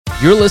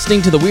You're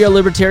listening to the We Are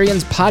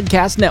Libertarians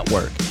Podcast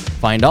Network.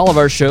 Find all of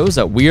our shows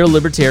at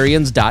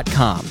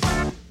wearelibertarians.com.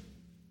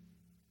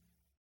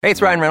 Hey,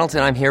 it's Ryan Reynolds,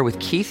 and I'm here with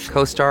Keith,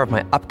 co-star of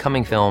my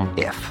upcoming film,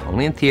 If,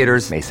 only in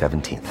theaters May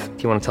 17th.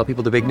 Do you want to tell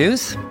people the big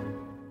news?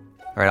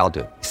 All right, I'll do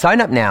it. Sign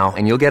up now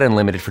and you'll get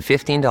unlimited for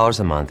 $15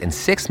 a month and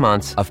 6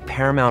 months of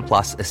Paramount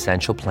Plus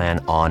Essential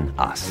Plan on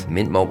us.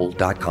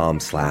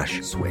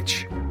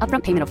 MintMobile.com/switch.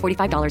 Upfront payment of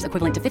 $45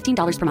 equivalent to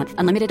 $15 per month.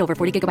 Unlimited over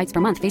 40 gigabytes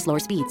per month. Face lower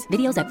speeds.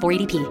 Videos at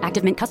 480p.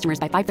 Active Mint customers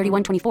by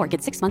 531.24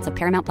 get 6 months of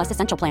Paramount Plus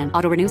Essential Plan.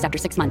 Auto renews after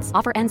 6 months.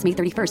 Offer ends May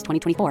 31st,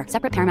 2024.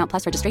 Separate Paramount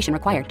Plus registration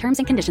required. Terms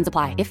and conditions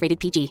apply if rated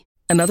PG.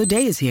 Another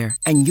day is here,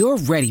 and you're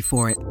ready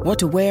for it. What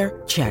to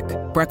wear? Check.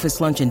 Breakfast,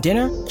 lunch, and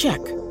dinner?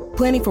 Check.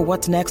 Planning for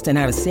what's next and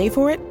how to save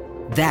for it?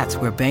 That's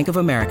where Bank of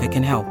America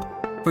can help.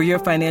 For your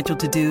financial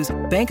to-dos,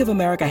 Bank of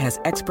America has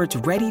experts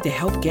ready to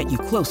help get you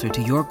closer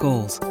to your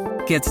goals.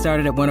 Get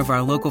started at one of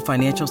our local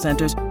financial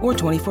centers or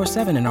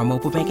 24/7 in our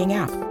mobile banking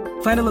app.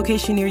 Find a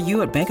location near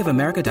you at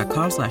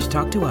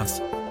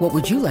bankofamerica.com/talktous. What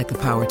would you like the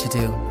power to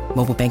do?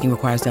 Mobile banking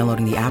requires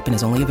downloading the app and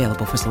is only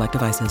available for select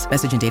devices.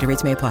 Message and data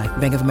rates may apply.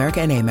 Bank of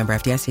America N.A., member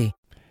FDIC.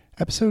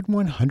 Episode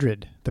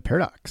 100, The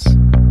Paradox.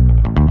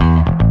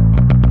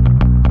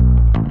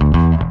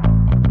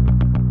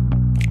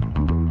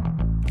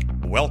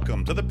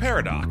 Welcome to The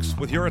Paradox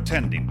with your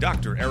attending,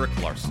 Dr. Eric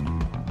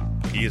Larson.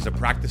 He is a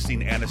practicing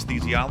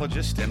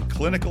anesthesiologist and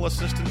clinical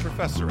assistant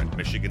professor at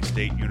Michigan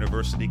State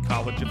University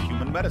College of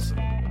Human Medicine.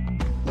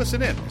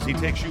 Listen in as he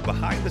takes you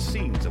behind the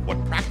scenes of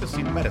what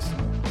practicing medicine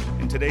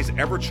in today's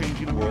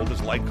ever-changing world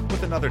is like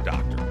with another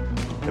doctor.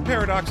 The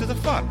Paradox is a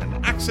fun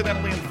and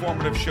accidentally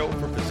informative show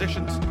for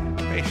physicians,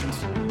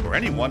 patients, or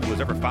anyone who has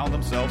ever found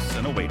themselves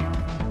in a waiting room.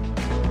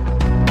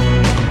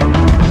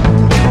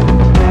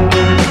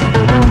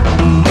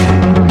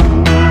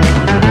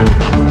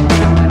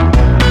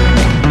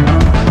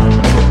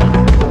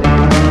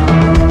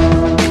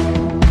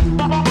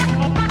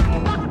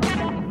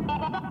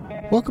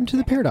 Welcome to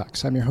The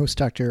Paradox. I'm your host,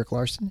 Dr. Eric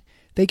Larson.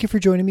 Thank you for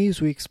joining me as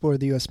we explore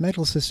the U.S.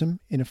 medical system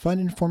in a fun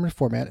and informative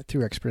format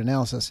through expert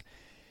analysis.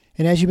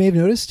 And as you may have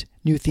noticed,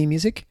 new theme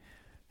music,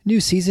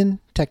 new season,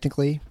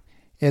 technically,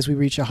 as we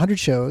reach 100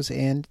 shows.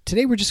 And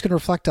today we're just going to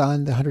reflect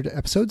on the 100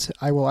 episodes.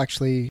 I will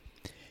actually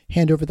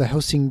hand over the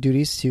hosting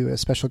duties to a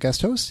special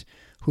guest host,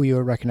 who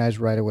you'll recognize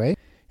right away.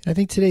 And I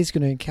think today's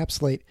going to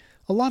encapsulate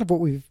a lot of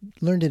what we've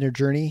learned in our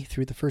journey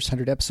through the first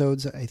 100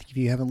 episodes. I think if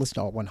you haven't listened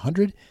to all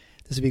 100,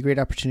 this would be a great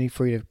opportunity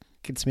for you to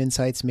get some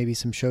insights, maybe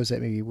some shows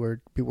that maybe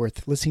would be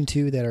worth listening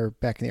to that are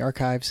back in the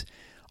archives.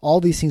 All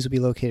these things will be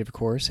located, of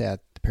course, at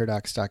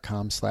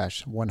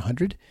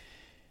theparadox.com/100.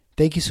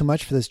 Thank you so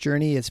much for this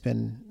journey. It's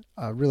been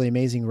a really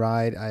amazing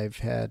ride. I've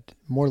had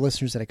more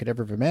listeners than I could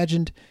ever have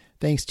imagined,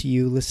 thanks to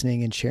you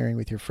listening and sharing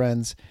with your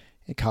friends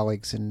and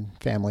colleagues and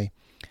family.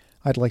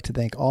 I'd like to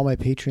thank all my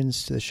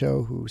patrons to the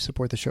show who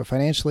support the show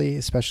financially,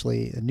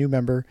 especially a new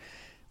member,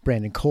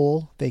 Brandon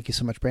Cole. Thank you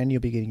so much, Brandon.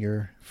 You'll be getting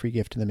your free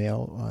gift in the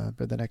mail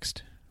for the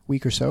next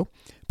week or so.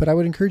 But I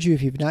would encourage you,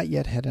 if you've not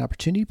yet had an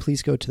opportunity,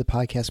 please go to the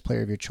podcast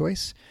player of your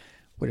choice,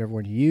 whatever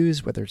one you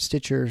use, whether it's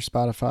Stitcher,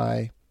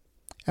 Spotify,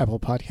 Apple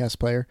Podcast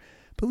Player.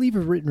 But leave a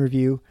written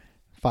review.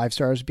 5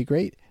 stars would be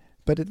great.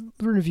 But a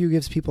written review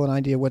gives people an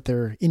idea what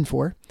they're in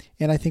for.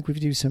 And I think we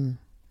do some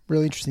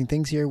really interesting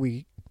things here.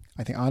 We,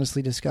 I think,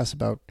 honestly discuss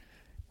about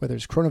whether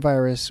it's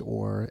coronavirus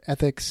or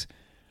ethics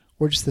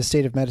or just the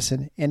state of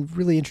medicine, and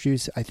really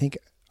introduce, I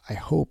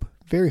hope,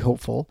 very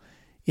hopeful,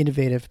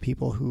 innovative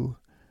people who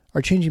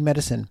are changing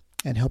medicine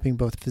and helping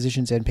both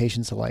physicians and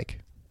patients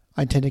alike.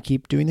 I intend to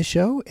keep doing the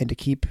show and to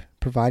keep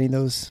providing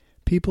those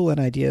people and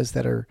ideas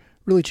that are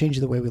really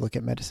changing the way we look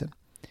at medicine.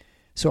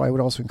 So I would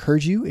also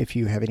encourage you, if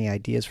you have any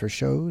ideas for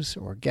shows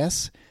or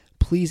guests,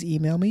 please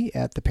email me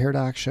at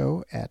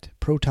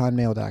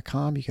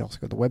theparadoxshow@protonmail.com. You can also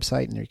go to the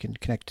website and you can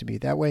connect to me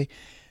that way.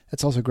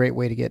 That's also a great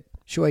way to get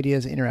show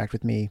ideas, interact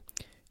with me,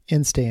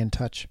 and stay in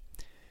touch.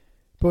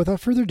 But without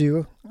further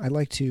ado, I'd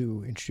like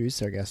to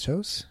introduce our guest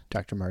host,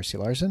 Dr. Marcy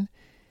Larson,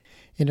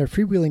 in our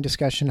freewheeling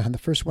discussion on the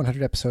first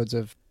 100 episodes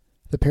of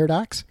The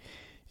Paradox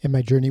and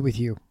my journey with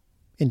you.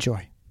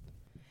 Enjoy.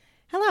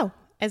 Hello.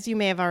 As you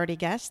may have already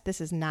guessed, this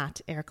is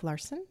not Eric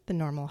Larson, the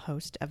normal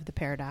host of The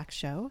Paradox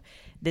Show.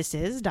 This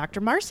is Dr.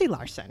 Marcy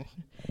Larson,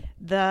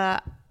 the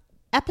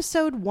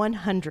episode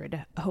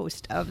 100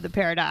 host of The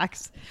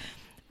Paradox.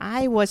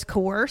 I was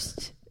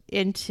coerced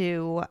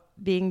into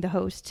being the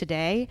host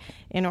today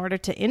in order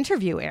to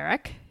interview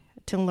Eric,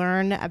 to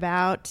learn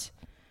about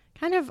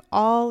kind of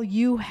all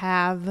you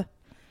have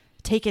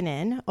taken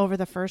in over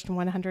the first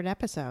 100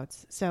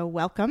 episodes. So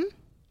welcome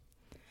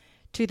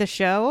to the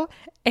show,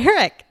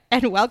 Eric,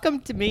 and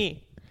welcome to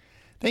me.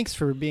 Thanks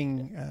for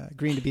being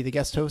agreeing to be the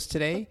guest host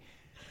today.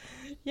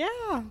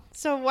 Yeah.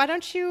 So why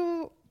don't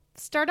you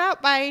start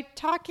out by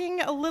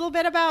talking a little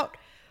bit about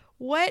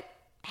what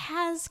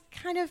has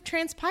kind of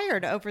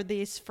transpired over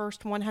these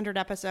first 100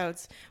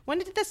 episodes. When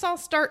did this all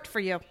start for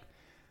you?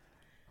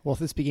 Well,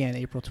 this began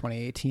April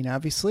 2018,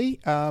 obviously.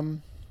 A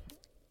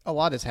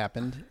lot has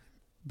happened,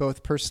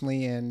 both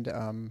personally and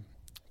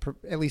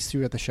at least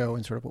throughout the show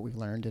and sort of what we've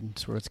learned and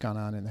sort of what's gone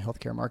on in the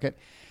healthcare market.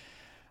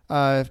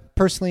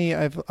 Personally,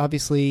 I've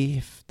obviously,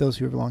 if those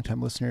who are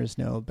longtime listeners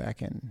know,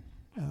 back in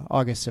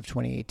August of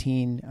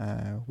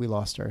 2018, we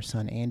lost our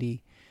son,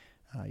 Andy.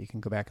 You can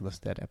go back and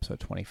listen to that episode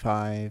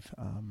 25.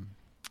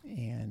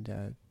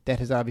 And that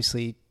has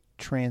obviously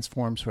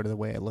transformed sort of the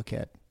way I look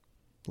at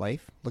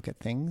life, look at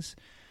things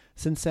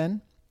since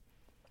then.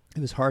 It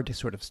was hard to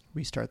sort of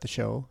restart the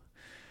show,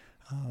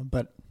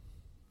 but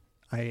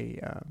I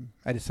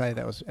decided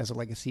that was as a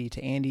legacy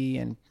to Andy,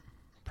 and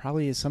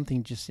probably as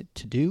something just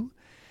to do,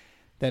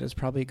 that is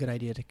probably a good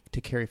idea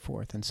to carry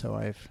forth. And so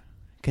I've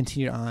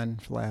continued on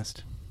for the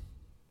last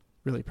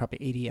really probably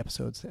 80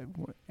 episodes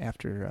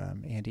after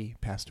Andy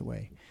passed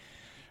away.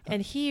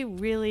 And he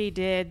really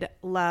did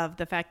love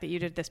the fact that you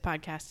did this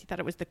podcast. He thought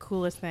it was the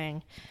coolest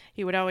thing.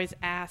 He would always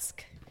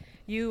ask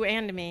you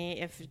and me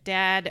if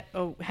Dad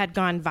had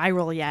gone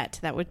viral yet.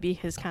 That would be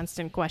his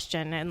constant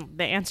question. And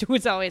the answer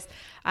was always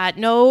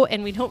no,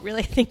 and we don't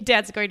really think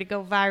Dad's going to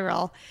go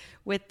viral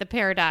with the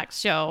Paradox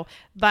show.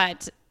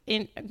 But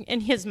in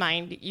his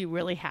mind, you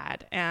really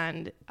had.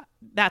 And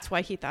that's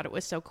why he thought it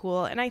was so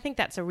cool. And I think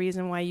that's a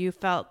reason why you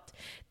felt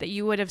that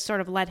you would have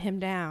sort of let him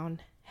down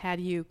had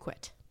you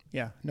quit.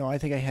 Yeah, no, I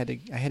think I had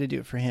to do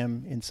it for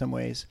him in some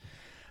ways.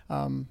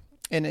 And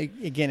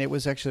again, it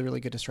was actually a really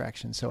good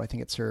distraction. So I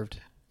think it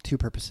served two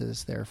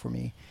purposes there for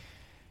me.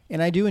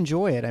 And I do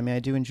enjoy it. I mean, I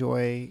do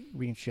enjoy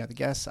reaching out to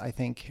guests. I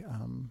think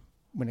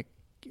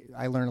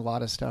I learned a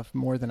lot of stuff,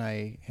 more than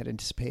I had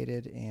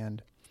anticipated.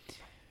 And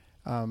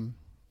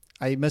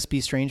it must be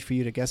strange for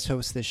you to guest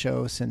host this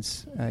show,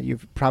 since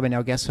you've probably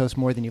now guest host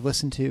more than you've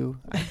listened to.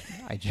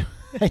 I joke.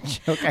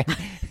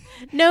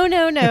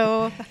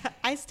 No.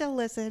 I still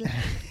listen.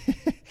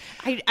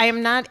 I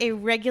am not a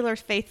regular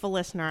faithful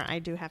listener, I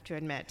do have to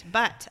admit.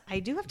 But I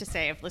do have to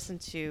say I've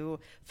listened to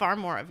far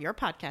more of your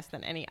podcast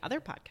than any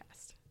other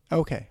podcast.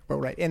 Okay. Well,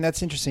 right. And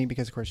that's interesting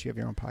because, of course, you have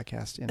your own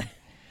podcast.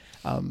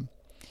 And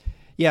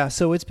yeah,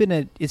 so it's been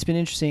an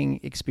interesting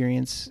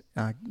experience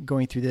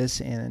going through this.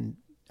 And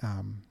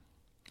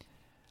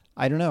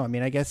I don't know. I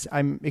mean, I guess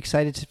I'm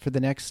excited for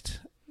the next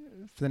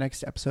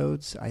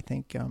episodes. I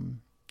think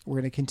we're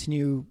going to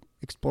continue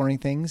exploring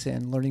things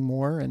and learning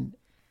more. And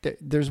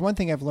there's one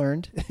thing I've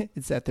learned,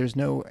 it's that there's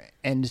no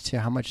end to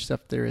how much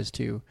stuff there is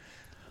to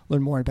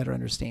learn more and better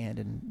understand,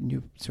 and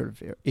new sort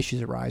of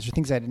issues arise or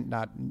things I had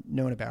not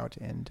known about.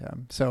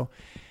 And so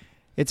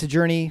it's a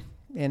journey,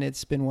 and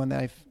it's been one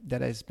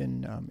that has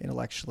been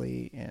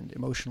intellectually and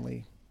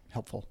emotionally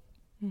helpful.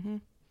 Mm-hmm.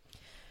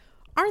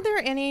 Are there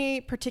any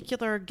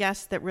particular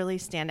guests that really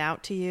stand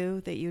out to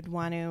you that you'd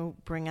want to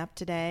bring up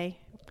today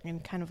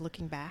and kind of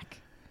looking back?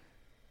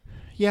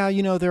 Yeah,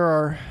 there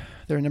are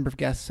a number of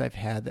guests I've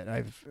had that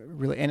I've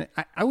really, and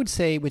I would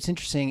say what's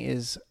interesting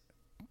is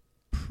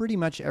pretty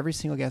much every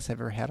single guest I've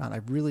ever had on,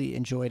 I've really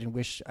enjoyed and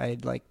wish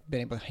I'd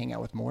been able to hang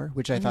out with more,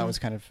 which I thought was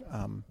kind of,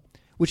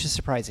 which is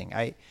surprising.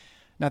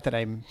 Not that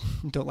I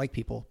don't like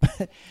people,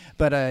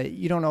 but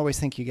you don't always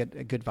think you get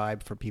a good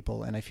vibe for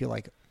people, and I feel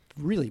like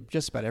really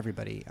just about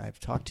everybody I've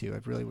talked to, I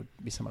really would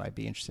be someone I'd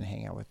be interested in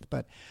hanging out with.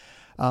 But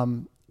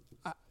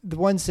the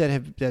ones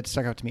that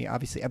stuck out to me,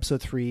 obviously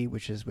episode 3,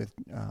 which is with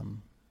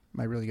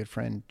my really good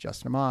friend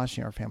Justin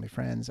Amash, our family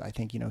friends. I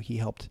think he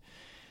helped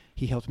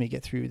me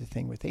get through the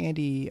thing with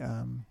Andy,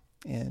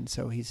 and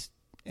so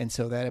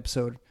that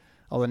episode,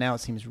 although now it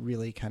seems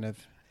really kind of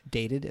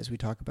dated as we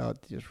talk about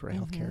just for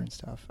healthcare and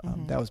stuff.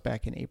 That was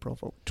back in April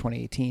of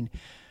 2018.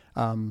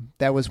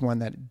 That was one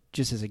that,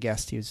 just as a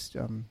guest, he was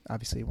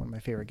obviously one of my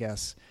favorite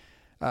guests.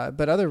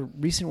 But other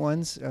recent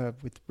ones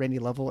with Randy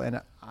Lovell,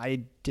 and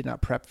I did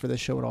not prep for the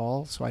show at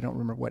all, so I don't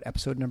remember what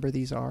episode number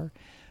these are.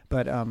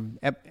 But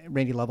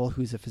Randy Lovell,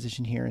 who's a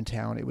physician here in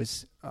town,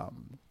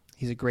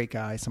 he's a great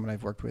guy, someone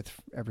I've worked with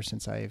ever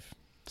since I've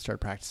started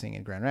practicing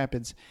in Grand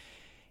Rapids.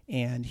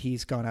 And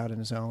he's gone out on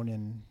his own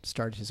and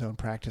started his own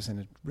practice in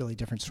a really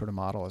different sort of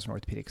model as an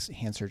orthopedic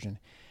hand surgeon.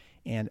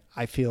 And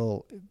I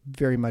feel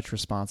very much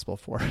responsible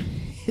for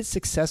his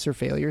success or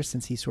failure,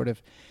 since he sort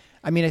of,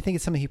 I think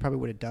it's something he probably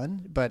would have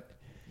done, but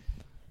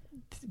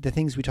the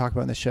things we talk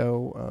about in the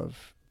show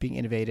of being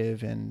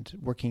innovative and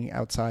working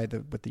outside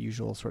what the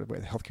usual sort of way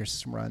the healthcare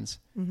system runs,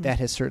 that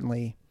has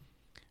certainly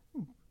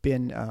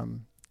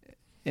been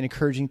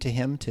encouraging to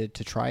him to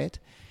try it.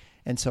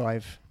 And so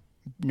I've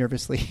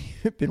nervously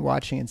been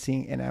watching and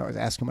seeing, and I was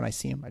asking when I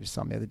see him. I just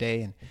saw him the other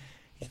day, and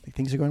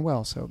things are going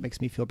well, so it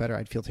makes me feel better.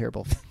 I'd feel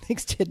terrible if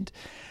things didn't.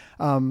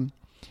 I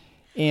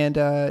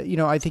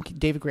think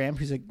David Graham,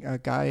 who's a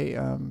guy,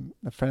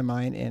 a friend of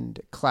mine and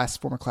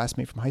former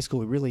classmate from high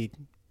school, we really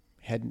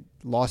had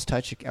lost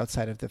touch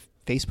outside of the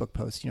Facebook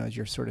posts, as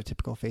your sort of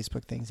typical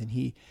Facebook things. And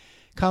he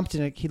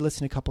commented, he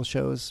listened to a couple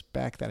shows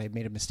back that I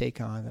made a mistake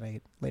on that I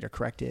later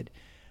corrected.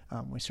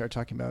 We started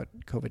talking about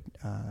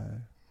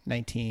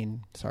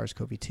COVID-19,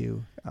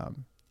 SARS-CoV-2.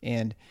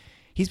 And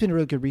he's been a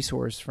really good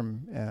resource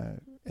from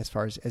as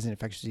far as an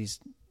infectious disease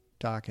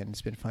doc, and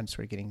it's been fun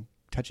sort of getting in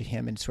touch with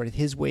him, and sort of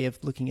his way of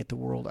looking at the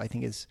world, I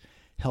think, has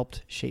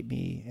helped shape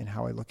me and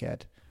how I look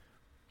at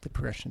the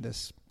progression of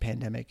this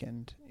pandemic,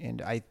 and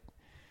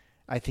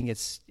I think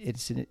it's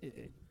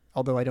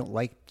although I don't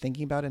like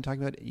thinking about it and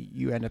talking about it,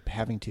 you end up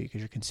having to,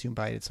 because you're consumed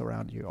by it. It's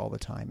around you all the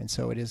time, and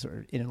so it is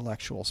an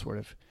intellectual sort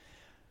of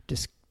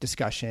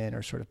discussion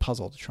or sort of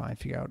puzzle to try and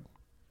figure out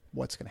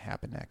what's going to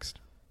happen next.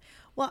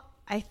 Well,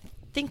 I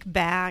think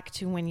back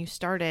to when you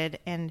started,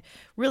 and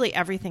really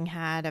everything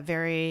had a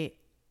very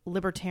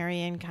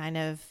libertarian kind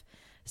of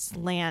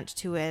slant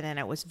to it, and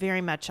it was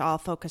very much all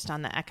focused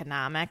on the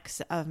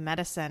economics of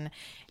medicine.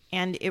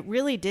 And it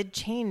really did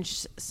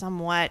change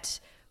somewhat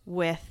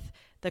with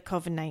the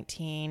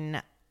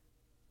COVID-19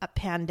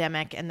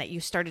 pandemic, and that you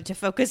started to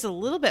focus a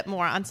little bit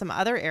more on some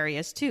other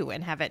areas too,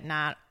 and have it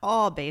not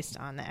all based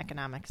on the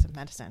economics of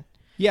medicine.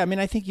 Yeah, I mean,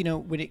 I think,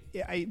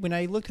 when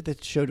I looked at the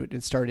show when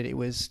it started, it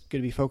was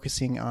going to be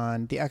focusing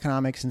on the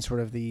economics and sort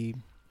of the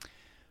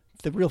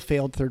real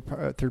failed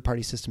third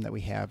party system that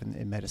we have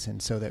in medicine.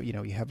 So that,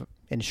 you have an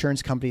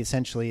insurance company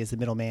essentially as the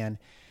middleman,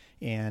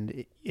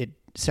 and it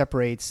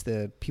separates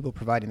the people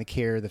providing the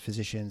care, the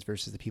physicians,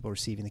 versus the people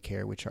receiving the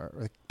care, which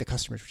are the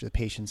customers, which are the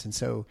patients. And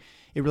so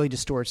it really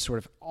distorts sort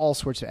of all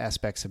sorts of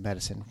aspects of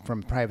medicine,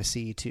 from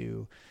privacy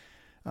to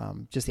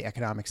just the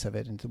economics of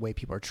it and the way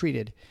people are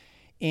treated.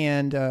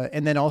 And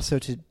then also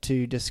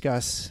to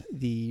discuss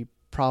the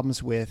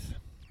problems with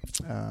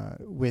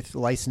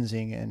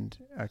licensing and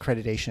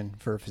accreditation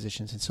for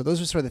physicians. And so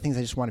those are sort of the things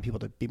I just wanted people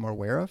to be more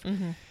aware of.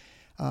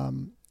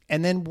 Mm-hmm.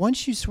 And then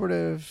once you sort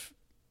of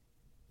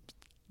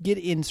get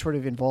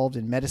involved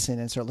in medicine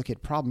and start looking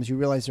at problems, you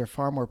realize there are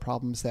far more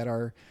problems that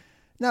are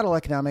not all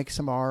economic.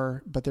 Some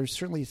are, but there's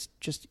certainly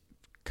just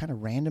kind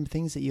of random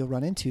things that you'll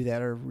run into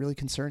that are really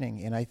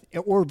concerning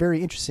or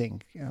very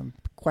interesting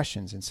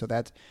questions. And so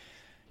that,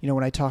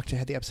 when I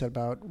had the episode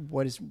about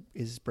what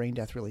is brain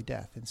death really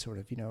death, and sort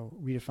of,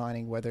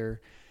 redefining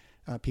whether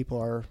people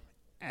are,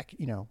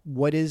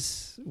 what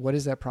is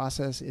that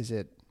process? Is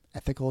it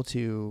ethical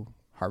to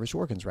harvest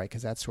organs, right?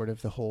 Because that's sort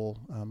of the whole,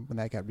 when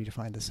that got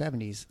redefined in the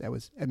 70s,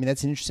 that's an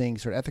interesting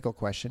sort of ethical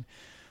question.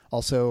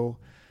 Also,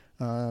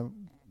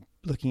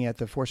 looking at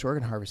the forced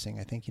organ harvesting,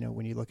 I think,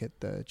 when you look at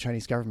the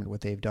Chinese government,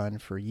 what they've done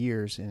for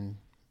years in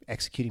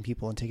executing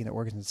people and taking their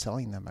organs and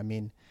selling them. I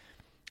mean,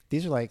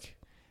 these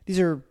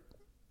are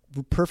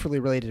perfectly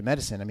related to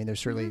medicine. I mean,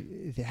 there's certainly,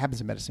 it happens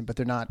in medicine, but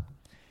they're not,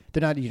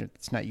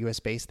 it's not US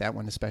based, that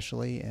one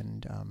especially.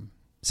 And,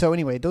 so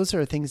anyway, those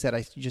are things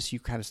that you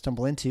kind of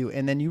stumble into.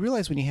 And then you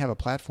realize when you have a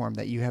platform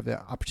that you have the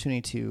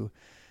opportunity to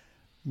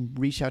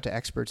reach out to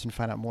experts and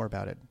find out more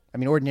about it. I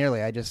mean,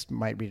 ordinarily I just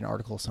might read an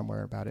article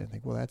somewhere about it and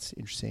think, well, that's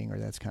interesting, or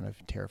that's kind of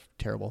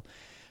terrible.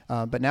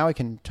 But now I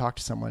can talk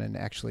to someone and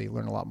actually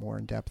learn a lot more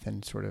in depth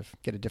and sort of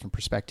get a different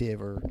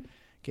perspective, or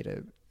get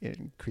an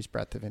increased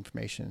breadth of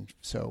information.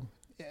 So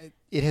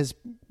it has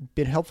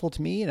been helpful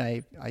to me, and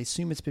I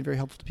assume it's been very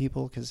helpful to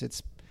people, because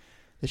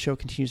the show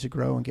continues to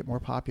grow and get more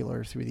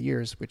popular through the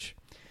years, which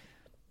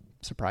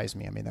surprised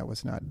me. I mean, that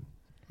was not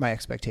my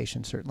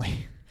expectation,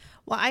 certainly.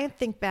 Well, I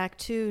think back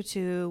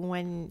to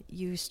when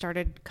you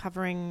started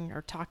covering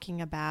or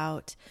talking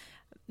about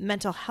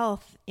mental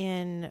health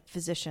in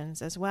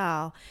physicians as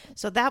well.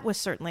 So that was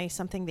certainly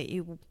something that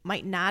you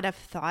might not have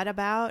thought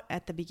about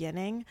at the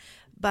beginning,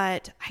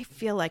 but I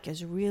feel like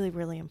is really,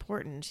 really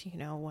important,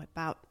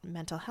 about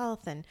mental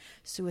health and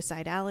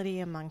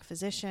suicidality among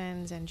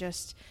physicians, and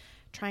just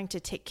trying to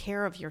take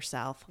care of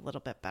yourself a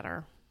little bit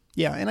better.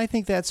 Yeah. And I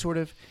think that sort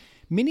of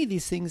many of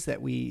these things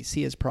that we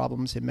see as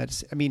problems in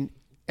medicine, I mean,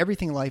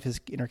 everything in life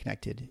is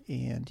interconnected,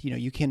 and,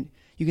 you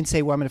can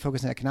say, well, I'm going to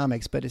focus on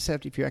economics, but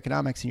except if you're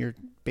economics and you're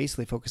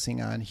basically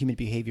focusing on human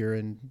behavior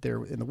in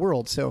the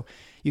world. So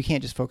you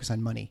can't just focus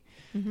on money.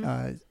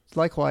 Mm-hmm.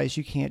 Likewise,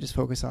 you can't just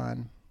focus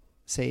on,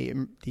 say,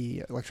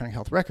 the electronic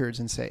health records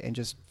and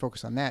just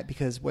focus on that,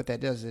 because what that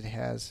does, it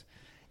has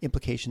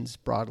implications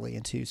broadly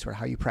into sort of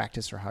how you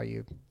practice or how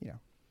you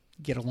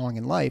get along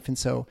in life. And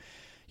so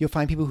you'll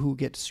find people who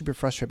get super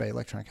frustrated by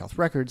electronic health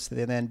records.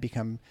 They then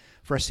become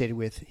frustrated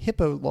with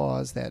HIPAA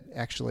laws that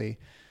actually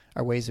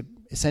are ways of,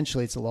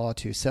 essentially it's a law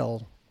to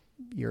sell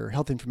your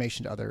health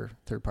information to other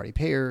third-party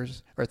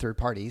payers or third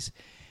parties.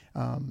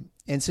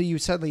 And so you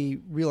suddenly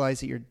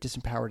realize that you're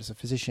disempowered as a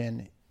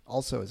physician,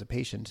 also as a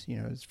patient,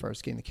 as far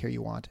as getting the care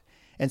you want.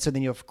 And so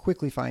then you'll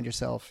quickly find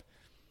yourself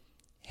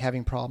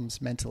having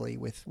problems mentally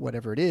with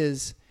whatever it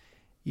is.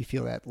 You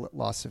feel that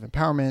loss of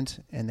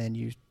empowerment, and then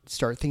you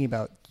start thinking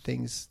about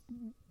things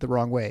the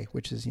wrong way,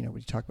 which is, when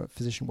you talk about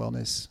physician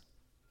wellness,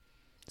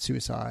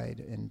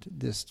 suicide, and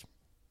this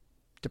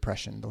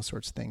depression, those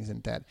sorts of things,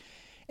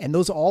 and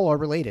those all are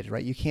related,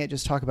 right? You can't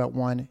just talk about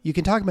one. You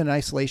can talk about it in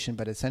isolation,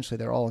 but essentially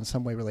they're all in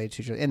some way related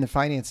to each other. And the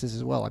finances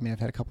as well. I mean,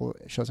 I've had a couple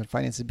of shows on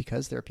finances,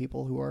 because there are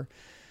people who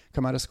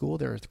come out of school,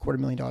 they're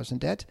 $250,000 in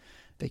debt.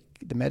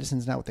 The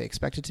medicine's not what they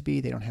expect it to be.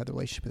 They don't have the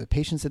relationship with the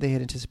patients that they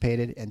had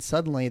anticipated. And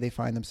suddenly they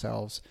find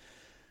themselves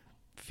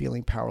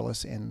feeling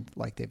powerless and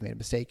like they've made a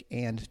mistake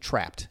and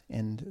trapped.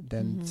 And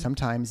then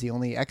sometimes the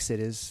only exit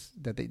is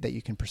that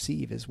you can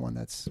perceive is one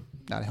that's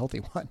not a healthy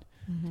one.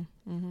 Mm-hmm.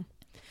 Mm-hmm.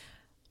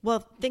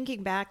 Well,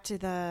 thinking back to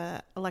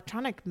the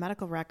electronic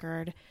medical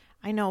record,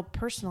 I know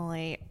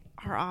personally,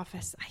 our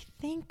office, I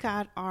think,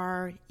 got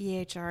our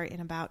EHR in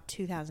about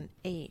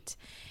 2008.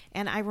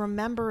 And I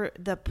remember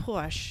the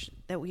push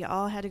that we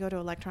all had to go to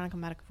electronic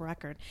medical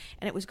record,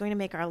 and it was going to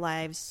make our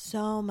lives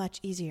so much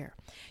easier.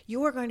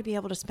 You are going to be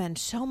able to spend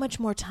so much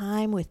more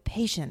time with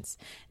patients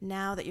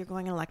now that you're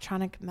going an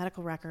electronic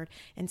medical record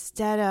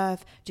instead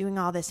of doing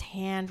all this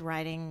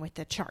handwriting with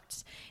the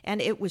charts.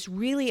 And it was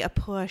really a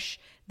push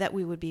that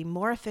we would be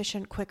more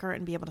efficient, quicker,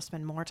 and be able to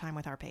spend more time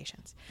with our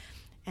patients.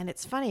 And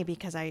it's funny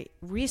because I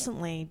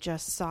recently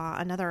just saw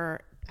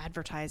another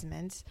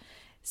advertisement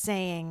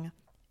saying,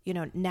 you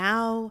know,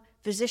 now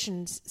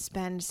physicians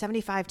spend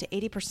 75 to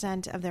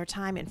 80% of their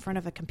time in front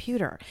of a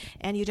computer,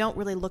 and you don't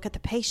really look at the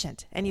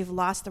patient, and you've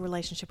lost the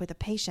relationship with the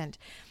patient.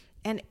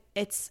 And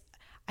it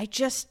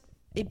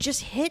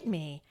just hit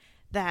me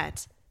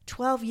that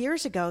 12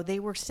 years ago, they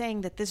were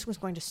saying that this was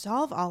going to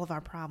solve all of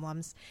our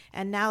problems.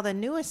 And now the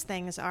newest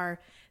things are,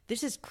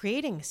 this is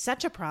creating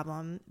such a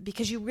problem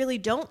because you really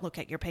don't look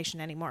at your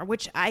patient anymore,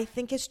 which I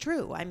think is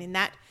true. I mean,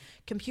 that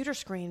computer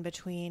screen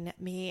between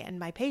me and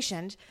my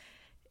patient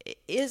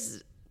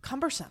is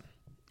cumbersome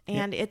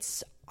and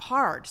it's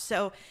hard.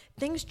 So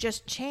things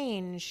just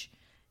change,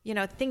 you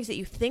know, things that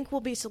you think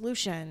will be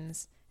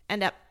solutions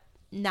end up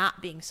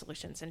not being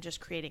solutions and just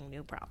creating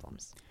new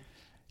problems.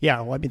 Yeah,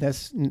 well, I mean,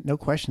 that's no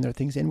question. There are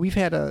things, and we've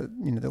had the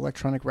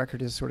electronic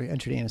record is sort of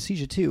entered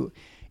anesthesia too.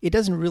 It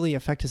doesn't really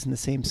affect us in the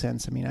same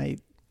sense. I mean,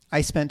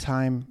 I spent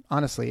time,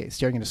 honestly,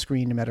 staring at a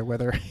screen no matter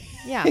whether,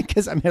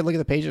 because I look at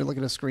the patient, look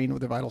at a screen,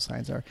 what the vital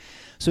signs are.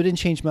 So it didn't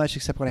change much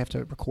except what I have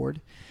to record.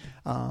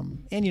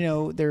 And, you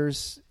know,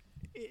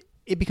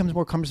 it becomes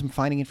more cumbersome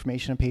finding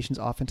information on patients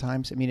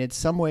oftentimes. I mean, in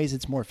some ways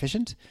it's more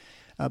efficient,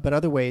 but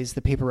other ways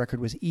the paper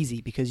record was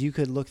easy because you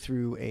could look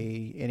through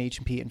an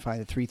H&P and find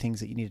the three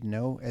things that you need to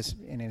know as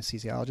an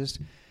anesthesiologist.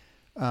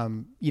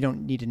 You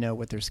don't need to know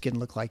what their skin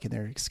looked like in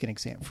their skin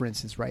exam, for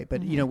instance, right?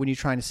 But, you know, when you're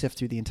trying to sift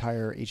through the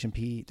entire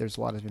H&P, there's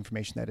a lot of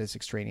information that is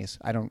extraneous.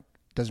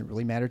 Doesn't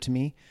really matter to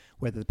me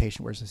whether the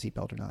patient wears a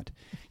seatbelt or not.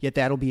 Yet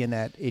that'll be in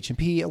that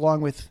H&P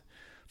along with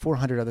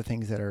 400 other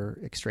things that are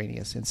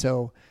extraneous. And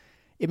so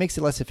it makes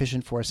it less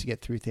efficient for us to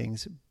get through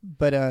things.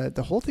 But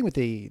the whole thing with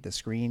the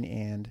screen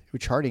and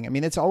with charting, I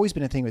mean, it's always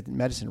been a thing with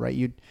medicine, right?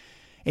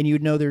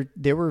 You'd know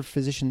there were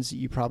physicians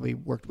you probably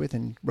worked with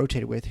and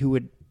rotated with who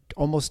would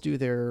almost do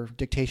their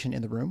dictation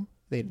in the room.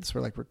 They'd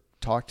sort of like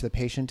talk to the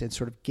patient and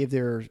sort of give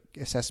their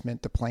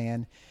assessment, the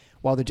plan,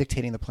 while they're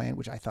dictating the plan,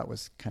 which I thought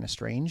was kind of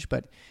strange,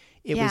 but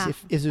it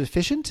was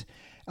efficient.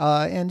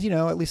 And, you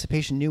know, at least the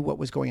patient knew what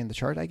was going in the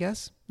chart, I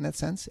guess, in that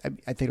sense.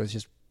 I think it was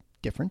just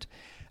different.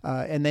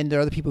 And then there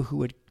are other people who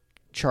would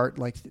chart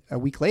like a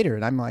week later.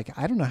 And I'm like,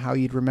 I don't know how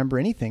you'd remember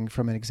anything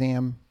from an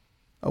exam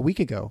a week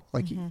ago.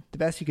 Like the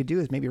best you could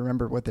do is maybe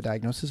remember what the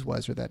diagnosis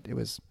was, or that it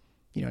was,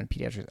 you know, in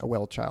pediatrics, a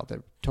well child,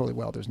 that totally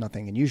well. There's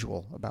nothing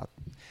unusual about.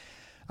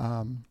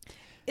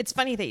 It's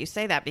funny that you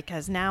say that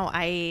because now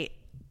I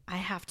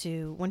have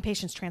to, when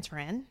patients transfer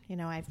in, you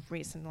know, I've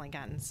recently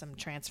gotten some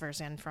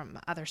transfers in from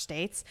other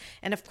states.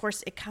 And of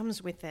course it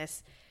comes with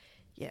this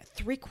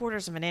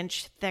 3/4 of an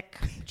inch thick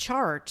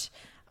chart,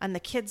 and the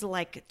kid's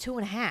like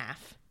 2.5,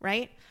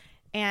 right?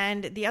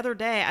 And the other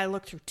day I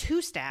looked through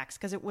 2 stacks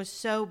because it was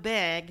so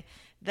big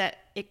that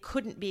it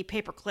couldn't be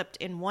paper clipped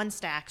in 1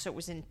 stack, so it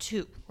was in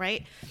 2,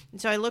 right?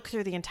 And so I looked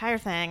through the entire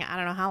thing. I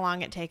don't know how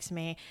long it takes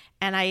me,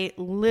 and I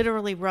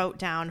literally wrote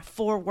down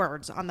 4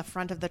 words on the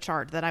front of the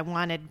chart that I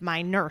wanted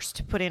my nurse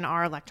to put in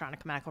our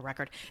electronic medical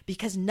record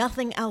because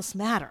nothing else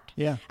mattered.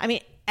 Yeah. I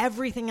mean,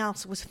 everything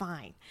else was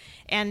fine.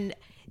 And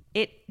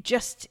it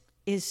just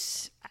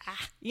is,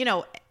 you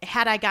know,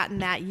 had I gotten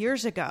that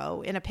years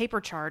ago in a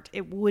paper chart,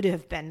 it would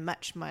have been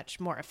much, much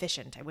more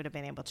efficient. I would have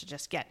been able to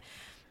just get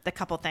the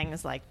couple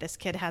things like this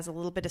kid has a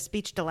little bit of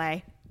speech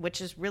delay,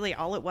 which is really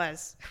all it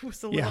was. It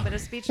was a little bit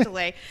of speech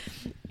delay,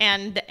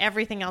 and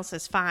everything else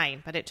is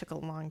fine. But it took a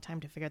long time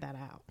to figure that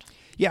out.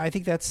 Yeah, I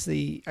think that's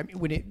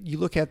when you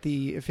look at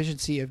the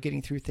efficiency of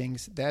getting through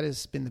things, that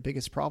has been the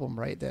biggest problem,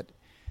 right?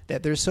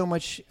 That there's so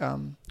much.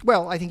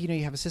 I think, you know,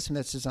 you have a system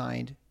that's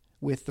designed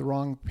with the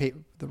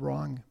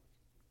wrong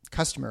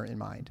customer in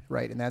mind,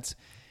 right? And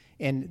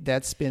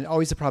that's been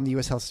always the problem in the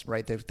U.S. health system,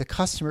 right? The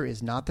customer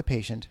is not the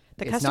patient.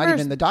 It's not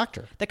even the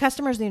doctor. The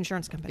customer is the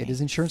insurance company. It is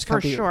insurance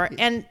company. For sure.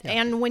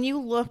 And when you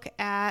look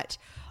at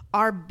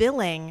our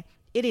billing,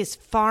 it is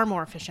far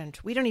more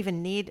efficient. We don't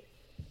even need,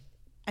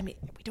 we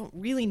don't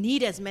really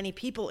need as many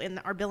people in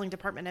our billing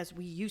department as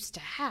we used to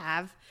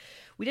have.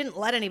 We didn't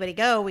let anybody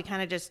go. We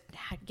kind of just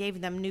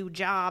gave them new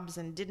jobs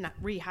and did not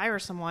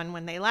rehire someone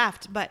when they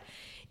left. But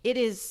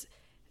it's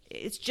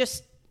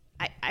just,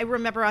 I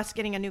remember us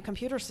getting a new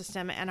computer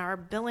system and our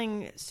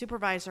billing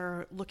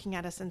supervisor looking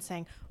at us and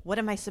saying, what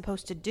am I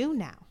supposed to do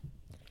now?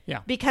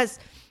 Yeah. Because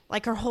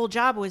like her whole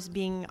job was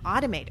being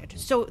automated.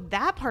 So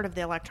that part of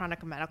the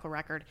electronic medical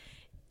record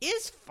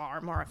is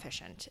far more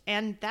efficient,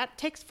 and that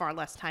takes far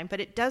less time, but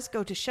it does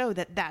go to show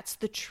that that's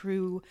the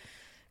true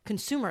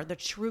consumer, the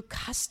true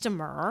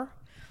customer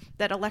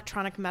that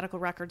electronic medical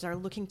records are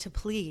looking to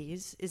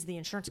please is the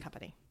insurance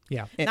company.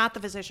 Yeah. not the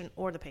physician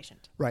or the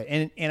patient. Right.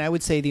 And I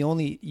would say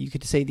you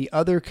could say the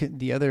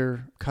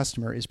other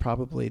customer is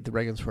probably the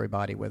regulatory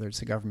body, whether it's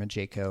the government,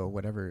 JCO,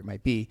 whatever it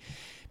might be,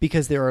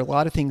 because there are a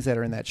lot of things that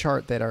are in that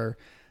chart that are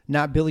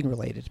not billing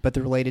related, but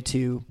they're related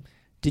to,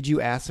 did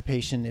you ask the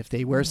patient if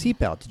they wear a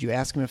seatbelt? Did you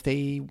ask them if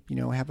they,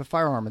 have a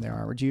firearm in their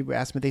arm? Or do you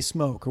ask them if they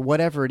smoke? Or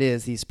whatever it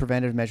is, these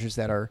preventative measures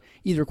that are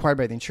either required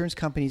by the insurance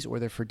companies or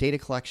they're for data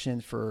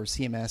collection for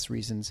CMS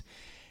reasons.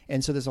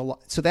 And so there's a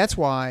lot. So that's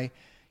why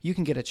you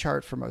can get a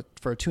chart for a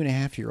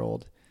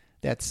 2.5-year-old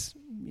that's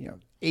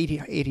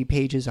 80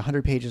 pages,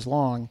 100 pages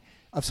long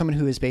of someone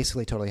who is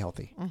basically totally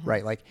healthy,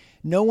 right? Like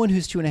no one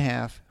who's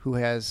 2.5 who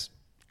has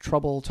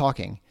trouble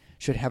talking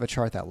should have a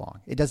chart that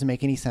long. It doesn't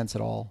make any sense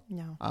at all.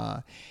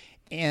 No.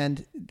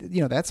 And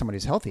that's somebody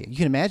who's healthy. You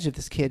can imagine if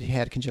this kid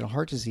had congenital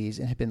heart disease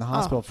and had been in the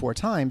hospital 4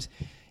 times,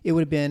 it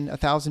would have been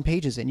 1,000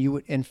 pages.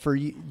 And for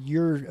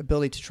your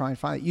ability to try and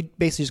find it, you'd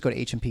basically just go to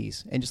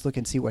HMPs and just look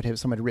and see what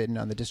someone had written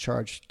on the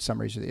discharge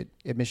summaries or the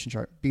admission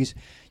chart, because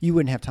you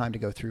wouldn't have time to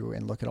go through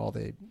and look at all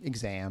the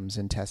exams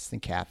and tests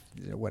and cath,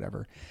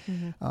 whatever.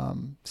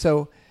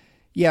 So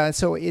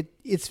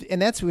it's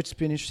and that's what's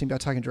been interesting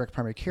about talking to direct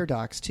primary care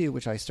docs too,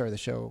 which I started the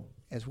show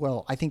as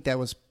well. I think that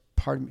was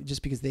part of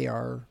just because they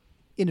are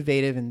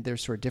innovative and their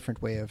sort of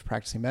different way of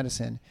practicing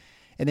medicine.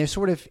 And they're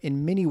sort of,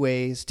 in many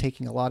ways,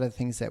 taking a lot of the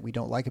things that we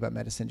don't like about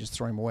medicine, just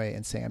throwing them away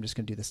and saying, I'm just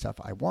going to do the stuff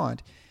I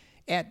want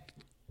at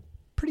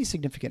pretty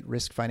significant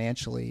risk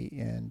financially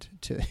and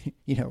to,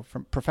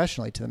 from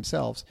professionally to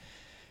themselves.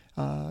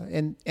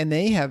 And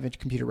they have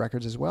computer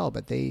records as well,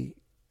 but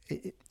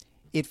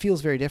it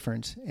feels very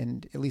different.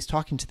 And at least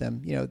talking to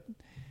them,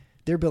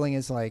 their billing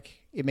is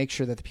like, it makes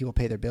sure that the people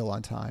pay their bill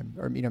on time,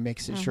 or,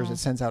 makes it sure that it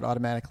sends out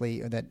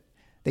automatically, or that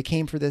they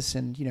came for this,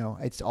 and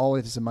it's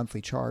always a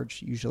monthly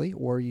charge usually,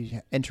 or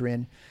you enter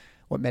in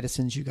what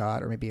medicines you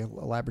got, or maybe a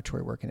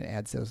laboratory work, and it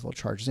adds those little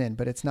charges in.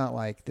 But it's not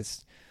like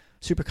this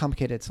super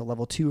complicated. It's a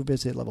level 2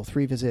 visit, level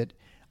 3 visit.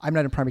 I'm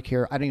not in primary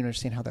care. I don't even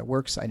understand how that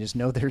works. I just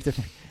know there are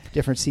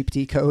different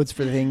CPT codes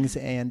for things,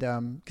 and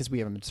because we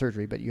have them in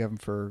surgery, but you have them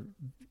for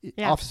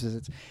office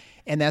visits,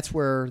 and that's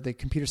where the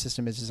computer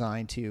system is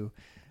designed to.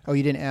 Oh,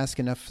 you didn't ask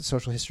enough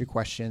social history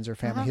questions or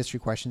family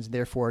history questions, and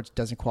therefore it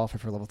doesn't qualify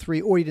for level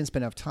 3, or you didn't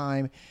spend enough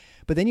time.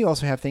 But then you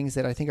also have things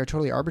that I think are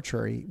totally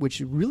arbitrary,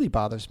 which really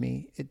bothers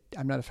me.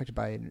 I'm not affected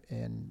by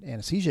an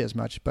anesthesia as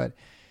much, but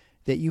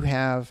that you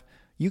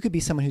could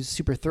be someone who's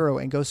super thorough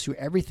and goes through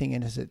everything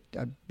and has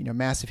a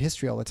massive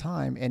history all the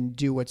time and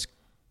do what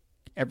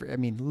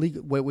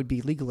would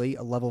be legally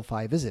a level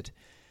 5 visit.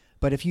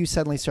 But if you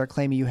suddenly start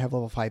claiming you have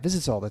level 5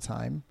 visits all the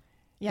time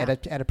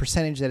at a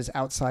percentage that is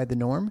outside the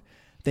norm,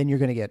 then you're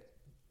going to get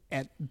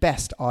at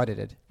best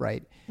audited,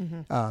 right?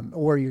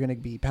 Or you're going to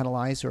be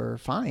penalized or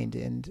fined.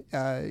 And,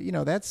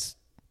 that's,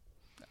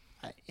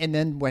 and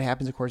then what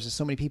happens, of course, is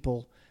so many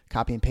people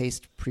copy and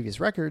paste previous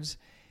records.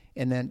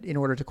 And then in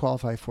order to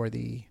qualify for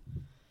the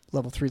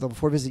level 3, level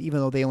 4 visit,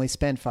 even though they only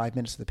spend 5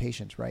 minutes with the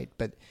patient, right?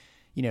 But,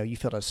 you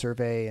filled out a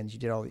survey and you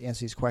did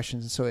answer these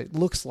questions. And so it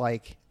looks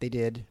like they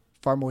did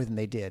far more than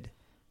they did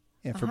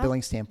for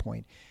billing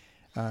standpoint.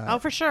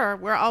 For sure.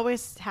 We're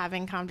always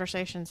having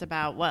conversations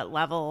about what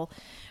level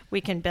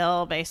we can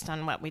bill based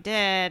on what we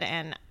did.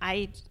 And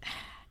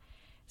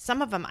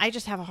some of them, I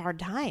just have a hard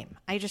time.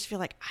 I just feel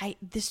like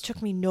this took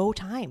me no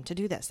time to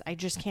do this. I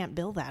just can't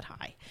bill that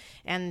high.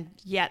 And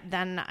yet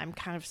then I'm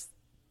kind of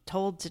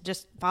told to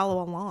just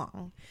follow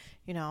along,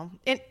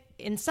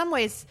 in some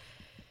ways.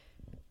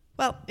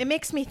 Well, it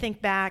makes me think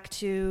back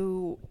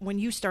to when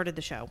you started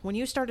the show. When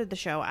you started the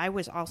show, I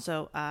was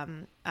also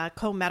a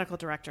co-medical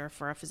director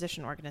for a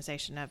physician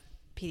organization of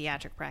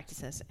pediatric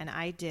practices, and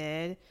I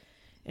did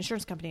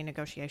insurance company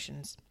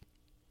negotiations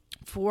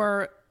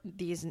for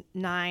these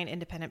 9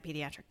 independent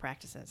pediatric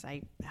practices.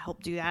 I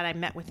helped do that. I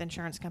met with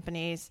insurance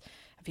companies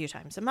a few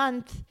times a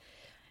month,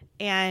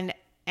 and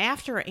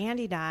after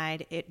Andy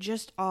died, it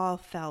just all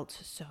felt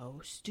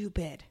so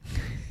stupid.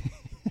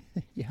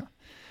 Yeah.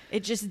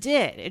 It just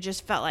did. It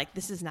just felt like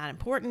this is not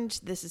important.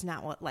 This is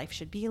not what life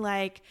should be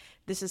like.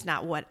 This is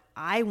not what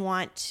I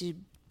want to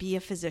be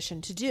a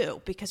physician to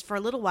do. Because for a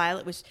little while,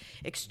 it was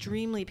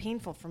extremely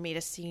painful for me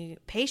to see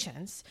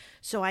patients.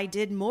 So I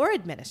did more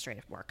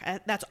administrative work.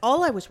 That's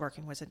all I was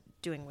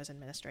doing was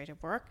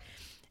administrative work.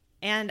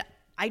 And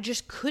I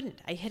just couldn't.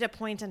 I hit a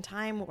point in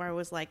time where I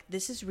was like,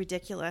 this is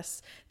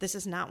ridiculous. This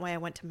is not why I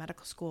went to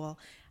medical school.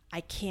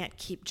 I can't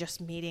keep just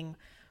meeting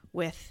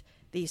with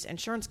these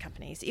insurance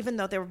companies, even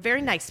though they were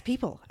very nice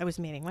people I was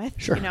meeting with,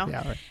 Sure.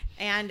 Yeah, right.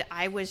 And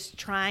I was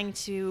trying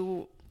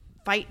to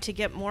fight to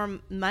get more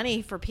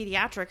money for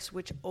pediatrics,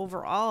 which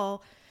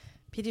overall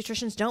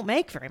pediatricians don't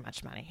make very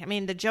much money. I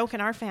mean, the joke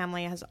in our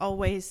family has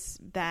always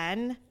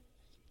been,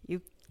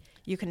 you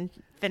can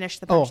finish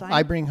the punchline.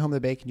 I bring home the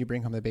bacon, you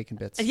bring home the bacon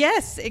bits.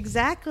 Yes,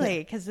 exactly,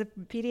 because the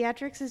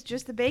pediatrics is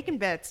just the bacon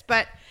bits,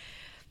 but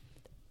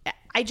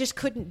I just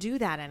couldn't do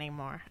that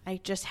anymore. I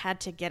just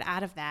had to get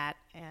out of that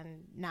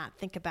and not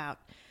think about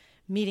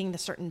meeting the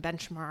certain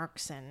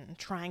benchmarks and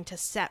trying to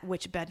set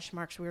which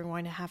benchmarks we were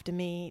going to have to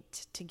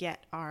meet to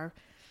get our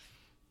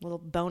little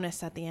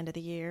bonus at the end of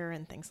the year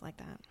and things like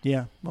that.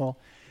 Yeah. Well,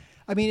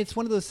 I mean, it's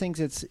one of those things.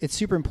 It's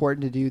super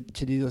important to do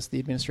the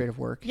administrative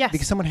work. Yes.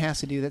 Because someone has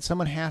to do that.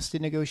 Someone has to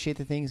negotiate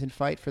the things and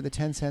fight for the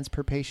 10 cents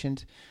per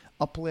patient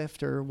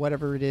uplift or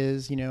whatever it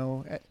is,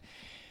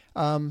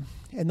 and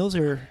those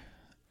are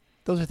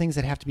things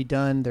that have to be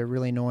done. They're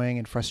really annoying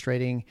and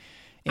frustrating.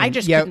 And I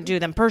just couldn't do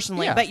them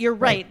personally, Yeah, but you're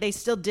right. They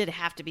still did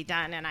have to be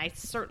done. And I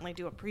certainly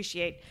do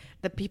appreciate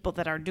the people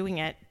that are doing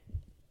it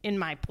in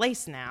my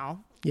place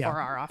now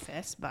for our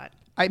office. But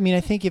I mean,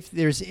 I think if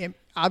there's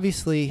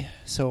obviously,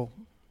 so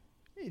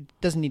it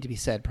doesn't need to be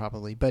said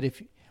probably, but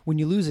when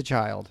you lose a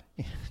child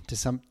to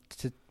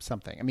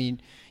something, I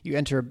mean, you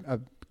enter a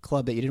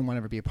club that you didn't want to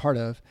ever be a part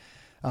of,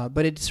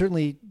 but it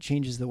certainly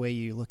changes the way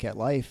you look at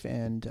life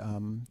and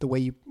the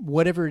way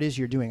whatever it is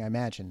you're doing, I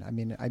imagine. I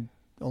mean, I'm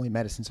only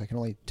medicine, so I can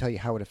only tell you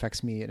how it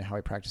affects me and how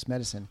I practice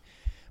medicine.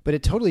 But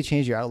it totally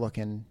changed your outlook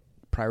and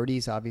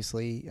priorities,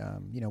 obviously.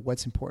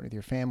 What's important with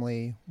your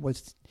family,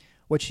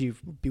 what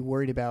you'd be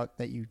worried about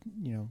that you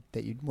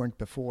weren't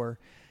before,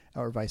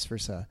 or vice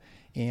versa.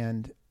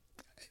 And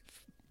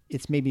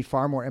it's made me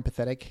far more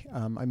empathetic.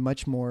 I'm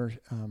much more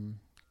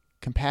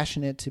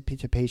compassionate to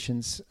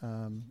patients.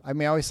 I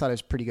mean, I always thought I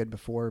was pretty good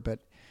before,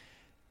 but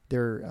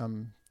there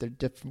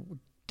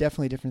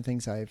definitely different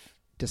things I've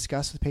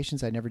discussed with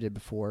patients I never did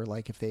before.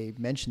 Like if they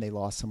mention they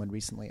lost someone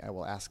recently, I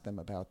will ask them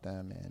about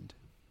them and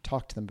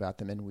talk to them about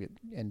them,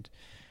 and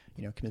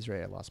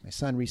commiserate. I lost my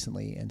son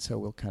recently, and so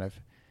we'll kind of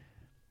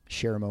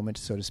share a moment,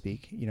 so to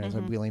speak. As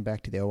I'm wheeling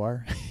back to the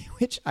OR,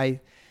 which I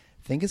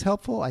think is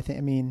helpful.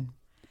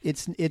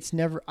 It's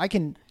never.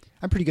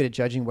 I'm pretty good at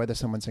judging whether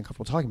someone's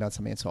uncomfortable talking about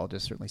something, and so I'll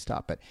just certainly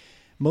stop. But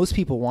most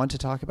people want to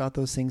talk about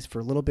those things for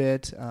a little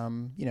bit.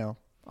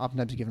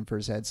 Oftentimes you give them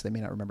first ed, so they may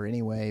not remember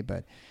anyway.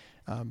 But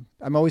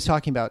I'm always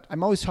talking about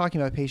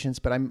patients,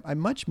 but I'm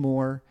much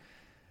more.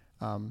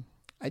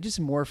 I just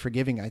am more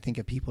forgiving, I think,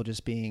 of people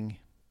just being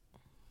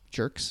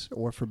jerks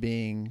or for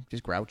being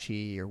just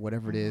grouchy or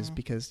whatever it is,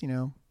 because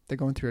they're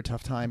going through a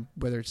tough time,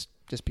 whether it's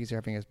just because they're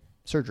having a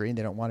surgery and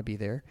they don't want to be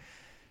there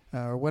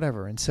or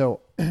whatever. And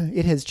so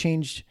it has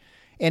changed.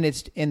 And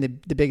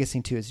the biggest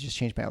thing too is just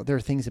changed there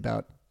are things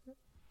about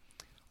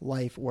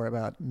life or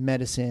about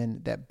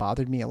medicine that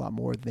bothered me a lot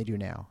more than they do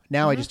now.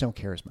 Now I just don't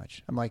care as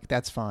much. I'm like,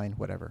 that's fine,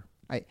 whatever.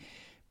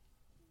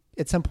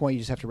 At some point you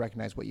just have to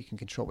recognize what you can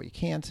control, what you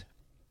can't.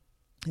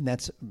 And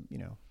that's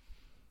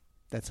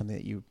something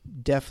that you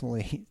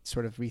definitely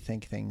sort of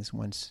rethink things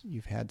once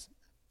you've had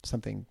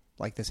something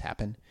like this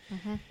happen.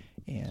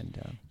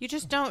 And you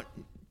just don't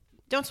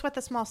sweat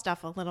the small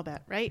stuff a little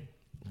bit, right?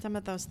 Some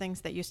of those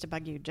things that used to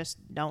bug you just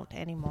don't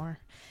anymore.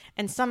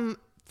 And some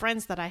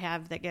friends that I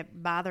have that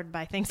get bothered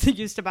by things that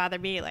used to bother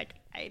me, like,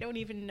 I don't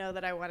even know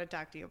that I want to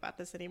talk to you about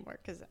this anymore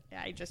because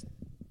it just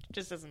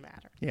doesn't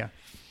matter. Yeah.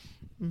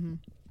 Mm-hmm.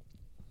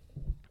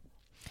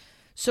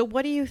 So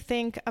what do you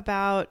think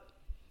about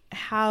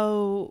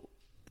how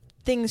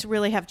things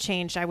really have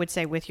changed, I would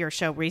say, with your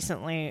show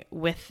recently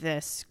with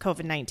this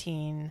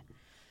COVID-19?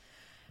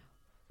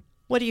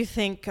 What do you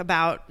think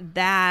about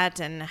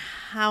that, and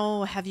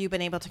how have you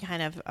been able to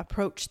kind of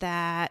approach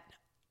that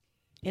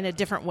in a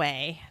different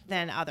way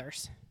than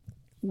others?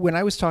 When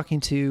I was talking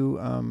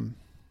to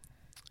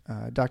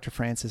Dr.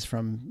 Francis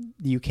from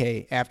the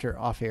UK after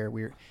off air,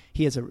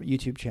 he has a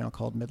YouTube channel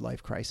called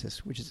Midlife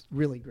Crisis, which is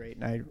really great,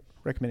 and I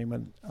recommend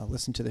anyone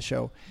listen to the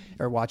show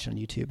or watch it on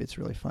YouTube. It's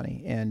really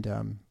funny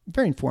and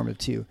very informative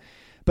too.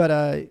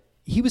 But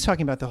he was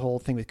talking about the whole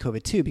thing with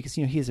COVID too, because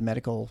he has a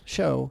medical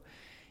show,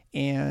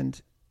 and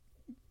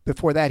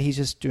before that, he's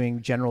just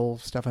doing general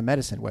stuff on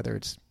medicine, whether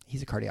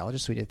he's a cardiologist,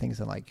 so he did things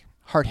on like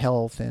heart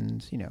health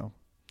and,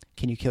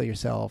 can you kill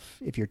yourself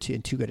if you're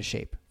in too good a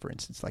shape, for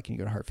instance, like can you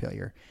go to heart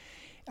failure?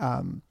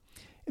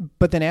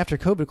 But then after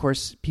COVID, of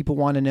course, people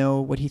want to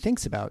know what he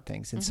thinks about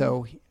things. And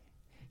so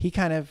he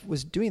kind of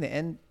was doing that.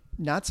 And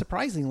not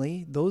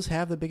surprisingly, those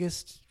have the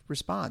biggest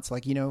response.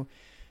 Like,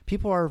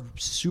 people are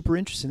super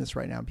interested in this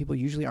right now. People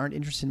usually aren't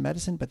interested in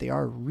medicine, but they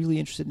are really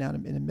interested now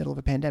in the middle of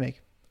a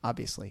pandemic,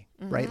 obviously,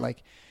 right?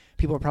 Like,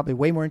 people are probably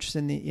way more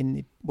interested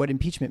in what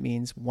impeachment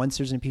means once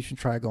there's an impeachment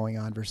trial going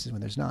on versus when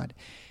there's not.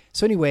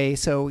 So anyway,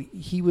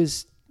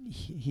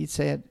 he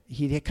said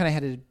he kind of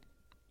had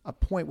a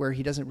point where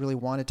he doesn't really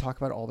want to talk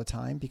about it all the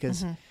time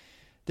because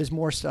there's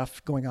more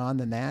stuff going on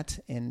than that,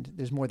 and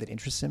there's more that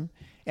interests him.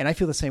 And I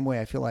feel the same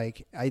way. I feel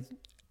like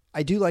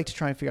I do like to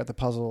try and figure out the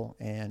puzzle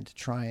and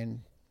try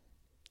and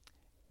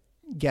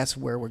guess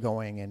where we're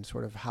going and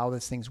sort of how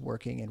this thing's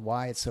working and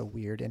why it's so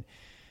weird. And,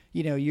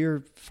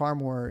 you're far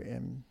more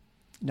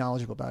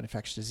knowledgeable about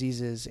infectious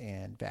diseases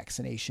and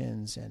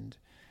vaccinations and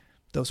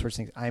those sorts of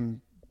things.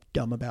 I'm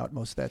dumb about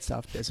most of that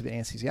stuff as an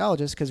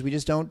anesthesiologist because we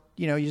just don't,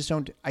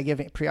 I give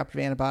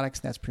preoperative antibiotics,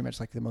 and that's pretty much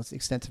like the most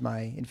extent of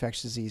my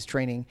infectious disease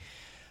training.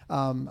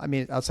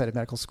 Outside of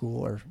medical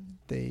school or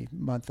the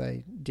month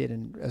I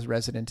did as a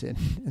resident in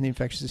the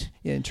infectious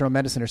internal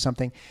medicine or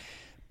something.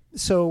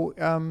 So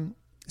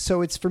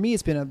so for me,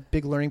 it's been a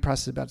big learning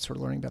process about sort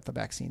of learning about the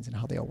vaccines and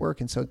how they all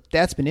work. And so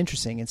that's been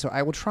interesting. And so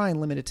I will try and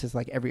limit it to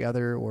like every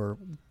other or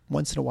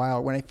once in a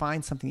while when I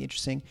find something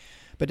interesting.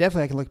 But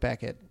definitely I can look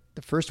back at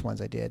the first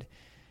ones I did.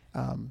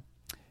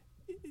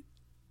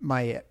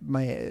 My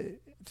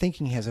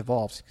thinking has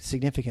evolved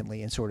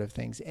significantly in sort of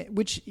things,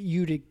 which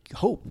you'd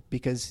hope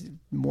because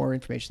more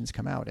information's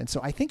come out. And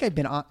so I think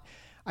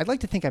I'd like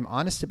to think I'm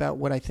honest about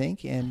what I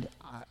think, and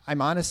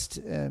I'm honest,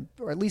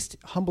 or at least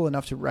humble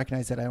enough to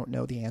recognize that I don't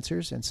know the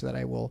answers, and so that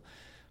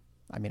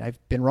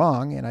I've been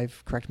wrong, and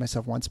I've corrected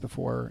myself once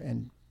before,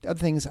 and other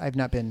things I've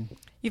not been.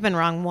 You've been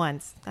wrong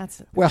once.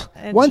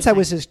 Once I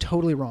was just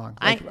totally wrong.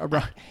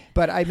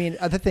 But I mean,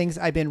 other things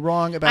I've been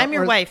wrong about. I'm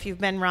your wife. You've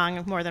been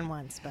wrong more than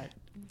once,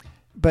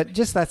 but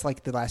just that's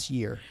like the last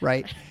year,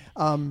 right?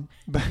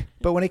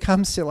 But when it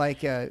comes to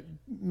like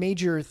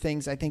major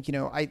things, I think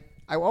I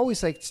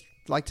always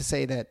like to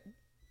say that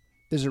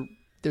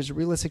there's a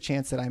realistic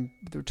chance that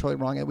they're totally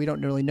wrong, and we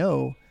don't really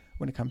know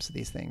when it comes to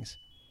these things.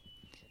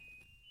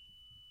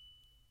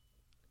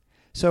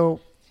 So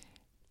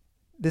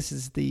this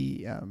is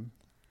the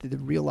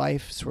real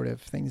life sort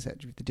of things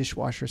that the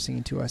dishwasher is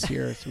singing to us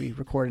here as we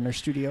record in our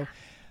studio.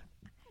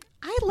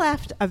 I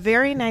left a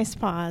very nice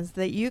pause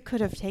that you could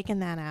have taken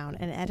that out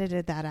and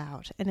edited that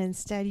out, and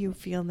instead you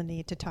feel the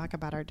need to talk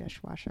about our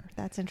dishwasher.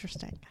 That's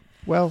interesting.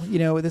 Well,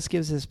 this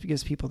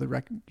gives people the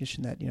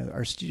recognition that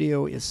our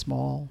studio is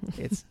small.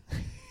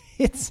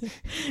 It's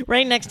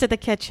right next to the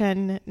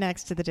kitchen,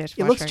 next to the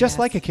dishwasher. It looks just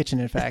like a kitchen,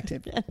 in fact.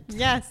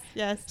 Yes.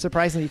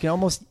 Surprisingly,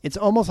 it's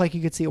almost like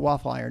you could see a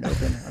waffle iron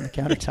open on the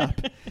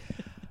countertop.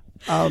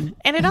 And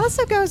it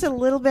also goes a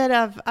little bit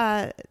of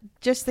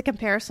just the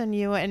comparison,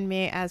 you and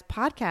me as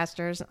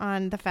podcasters,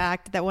 on the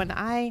fact that when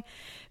I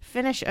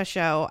finish a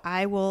show,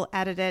 I will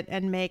edit it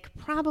and make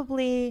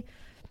probably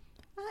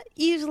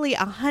easily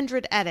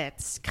 100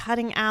 edits,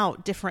 cutting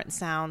out different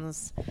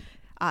sounds,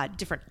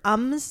 different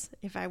ums.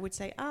 If I would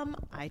say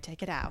I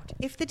take it out.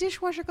 If the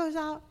dishwasher goes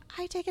out,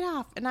 I take it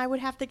off. And I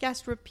would have the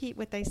guest repeat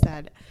what they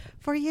said.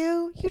 For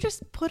you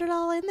just put it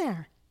all in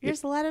there. You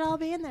just let it all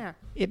be in there.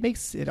 It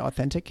makes it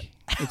authentic.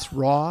 It's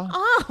raw.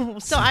 Oh,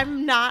 so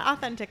I'm not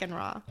authentic and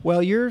raw.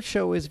 Well, your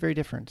show is very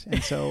different.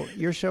 And so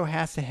your show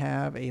has to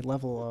have a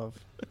level of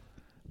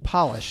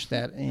polish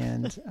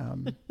and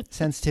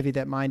sensitivity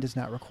that mine does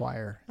not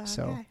require. Okay.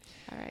 So,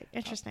 all right.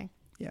 Interesting.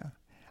 Yeah.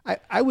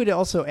 I would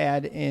also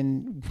add,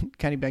 in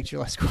kind of back to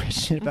your last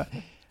question about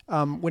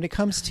when it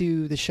comes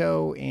to the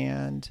show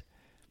and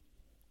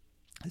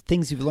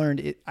things you've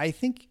learned, I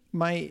think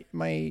my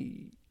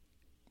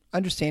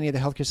understanding of the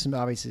healthcare system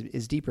obviously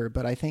is deeper,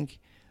 but I think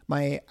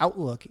my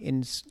outlook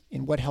in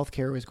what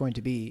healthcare is going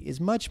to be is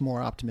much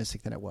more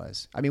optimistic than it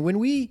was. I mean,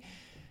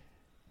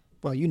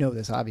 well, you know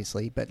this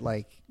obviously, but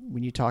like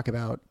when you talk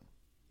about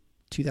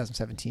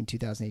 2017,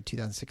 2008,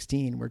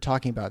 2016, we're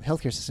talking about the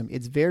healthcare system.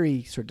 It's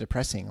very sort of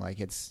depressing. Like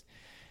it's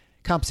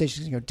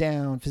compensation can go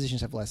down,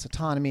 physicians have less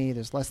autonomy,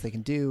 there's less they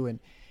can do.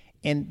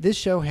 And this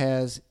show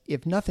has,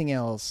 if nothing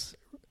else,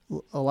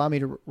 allow me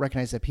to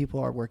recognize that people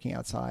are working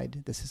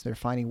outside. They're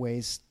finding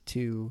ways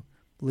to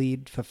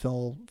lead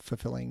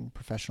fulfilling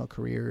professional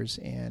careers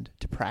and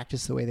to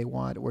practice the way they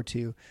want, or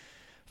to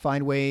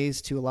find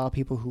ways to allow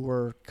people who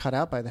were cut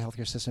out by the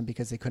healthcare system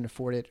because they couldn't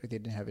afford it or they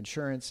didn't have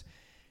insurance,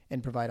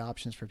 and provide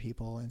options for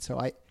people. And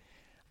so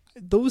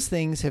those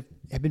things have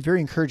been very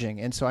encouraging.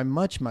 And so I'm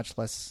much, much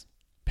less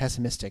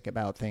pessimistic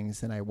about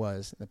things than I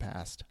was in the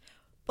past.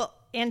 Well,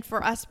 and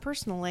for us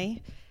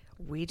personally,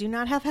 we do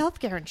not have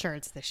healthcare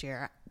insurance this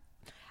year.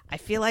 I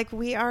feel like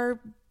we are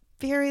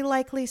very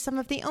likely some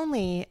of the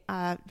only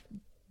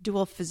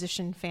dual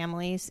physician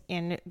families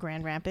in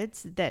Grand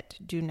Rapids that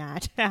do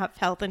not have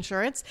health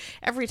insurance.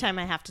 Every time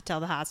I have to tell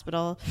the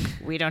hospital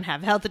we don't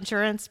have health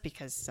insurance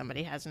because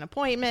somebody has an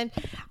appointment,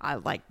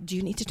 do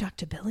you need to talk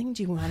to billing?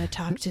 Do you want to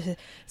talk to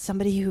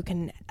somebody who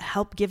can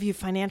help give you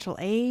financial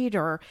aid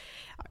or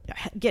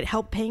get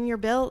help paying your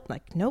bill?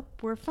 Like,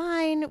 nope, we're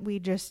fine. We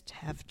just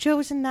have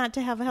chosen not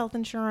to have health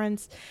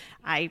insurance.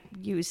 I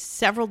use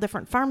several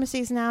different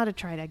pharmacies now to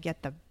try to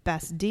get the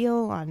best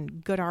deal on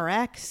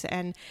GoodRx,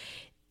 and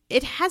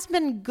it has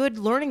been good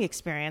learning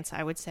experience,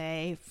 I would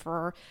say,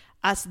 for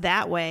us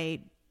that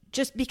way,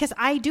 just because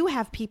I do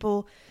have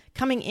people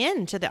coming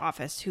into the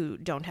office who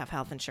don't have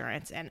health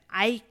insurance, and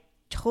I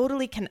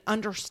totally can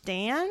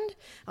understand.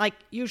 Like,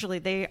 usually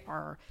they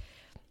are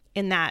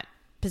in that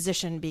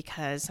position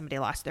because somebody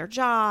lost their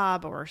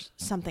job or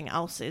something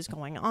else is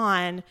going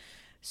on.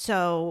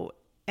 So,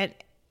 and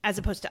as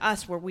opposed to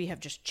us, where we have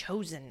just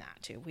chosen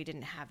not to. We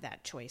didn't have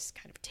that choice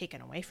kind of taken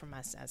away from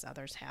us as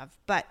others have.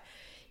 But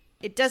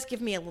it does give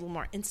me a little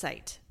more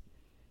insight,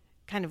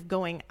 kind of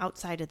going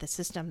outside of the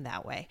system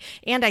that way.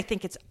 And I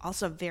think it's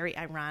also very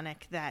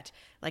ironic that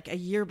like a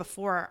year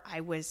before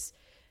I was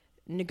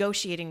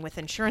negotiating with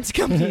insurance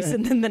companies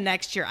and then the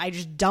next year I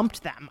just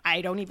dumped them.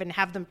 I don't even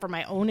have them for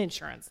my own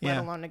insurance, let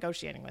alone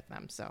negotiating with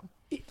them. So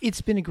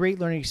it's been a great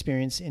learning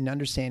experience in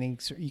understanding,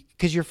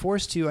 because you're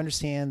forced to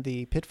understand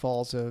the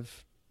pitfalls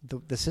of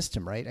the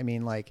system, right? I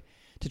mean, like,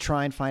 to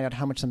try and find out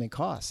how much something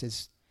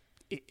costs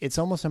it's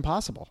almost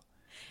impossible,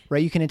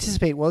 right? You can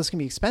anticipate, well, it's going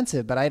to be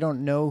expensive, but I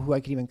don't know who I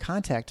could even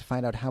contact to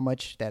find out how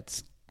much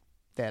that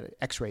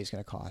x-ray is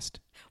going to cost.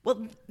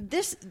 Well,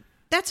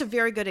 that's a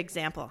very good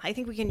example. I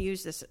think we can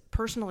use this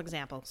personal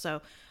example.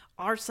 So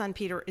our son,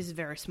 Peter, is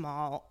very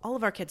small. All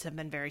of our kids have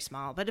been very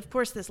small. But of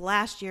course, this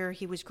last year,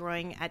 he was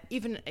growing at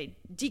even a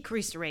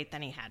decreased rate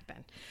than he had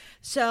been.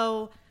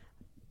 So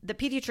the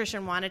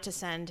pediatrician wanted to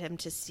send him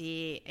to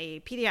see a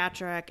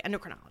pediatric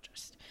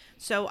endocrinologist.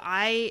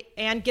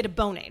 And get a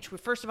bone age.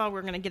 First of all,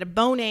 we're going to get a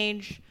bone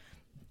age,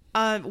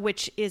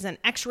 which is an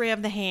x-ray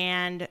of the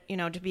hand,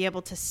 to be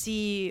able to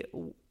see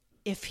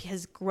if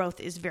his growth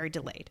is very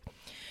delayed.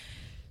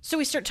 So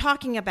we start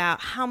talking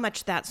about how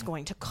much that's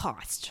going to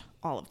cost,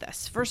 all of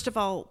this. First of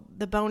all,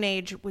 the bone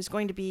age was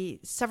going to be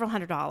several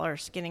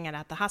 $100s getting it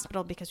at the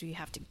hospital because we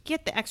have to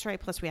get the x-ray,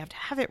 plus we have to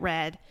have it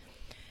read.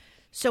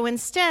 So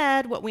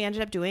instead, what we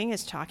ended up doing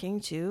is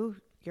talking to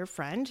your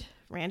friend,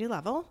 Randy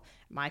Level,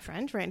 my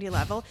friend, Randy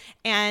Level,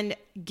 and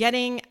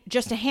getting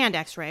just a hand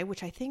x-ray,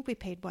 which I think we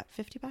paid,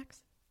 $50?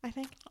 I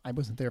think. I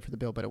wasn't there for the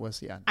bill, but it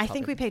was, yeah. I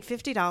think we paid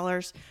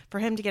 $50 for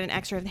him to get an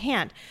x-ray of the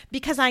hand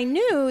because I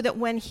knew that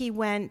when he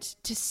went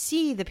to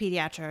see the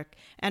pediatric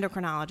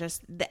endocrinologist,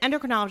 the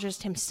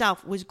endocrinologist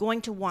himself was going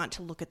to want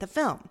to look at the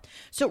film.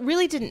 So it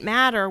really didn't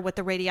matter what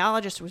the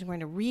radiologist was going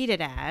to read it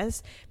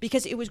as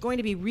because it was going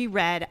to be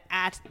reread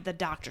at the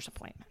doctor's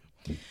appointment.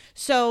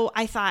 So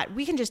I thought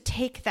we can just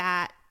take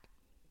that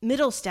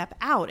middle step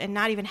out and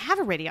not even have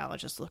a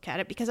radiologist look at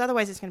it because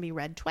otherwise it's going to be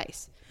read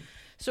twice.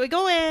 So we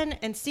go in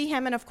and see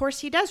him, and of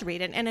course he does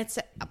read it, and it's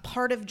a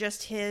part of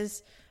just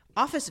his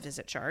office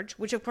visit charge,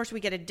 which of course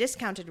we get a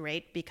discounted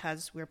rate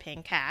because we're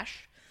paying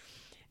cash.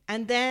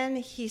 And then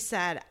he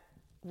said,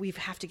 we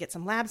have to get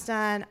some labs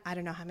done. I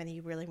don't know how many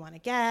you really want to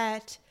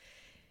get.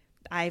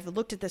 I've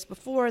looked at this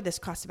before. This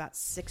costs about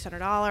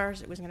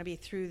 $600. It was going to be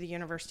through the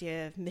University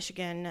of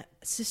Michigan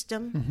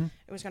system. Mm-hmm.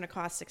 It was going to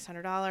cost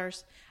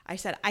 $600. I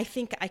said, I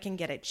think I can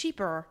get it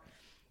cheaper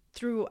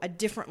through a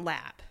different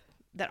lab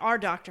that our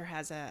doctor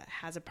has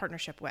a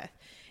partnership with.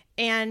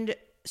 And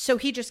so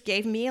he just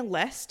gave me a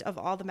list of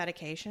all the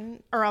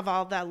medication or of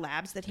all the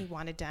labs that he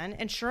wanted done.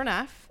 And sure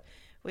enough,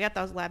 we got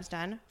those labs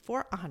done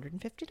for $150,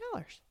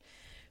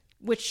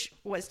 which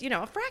was,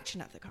 a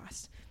fraction of the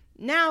cost.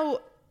 Now,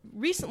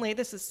 recently,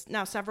 this is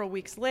now several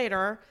weeks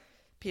later,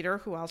 Peter,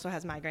 who also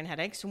has migraine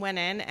headaches, went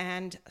in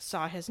and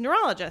saw his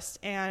neurologist.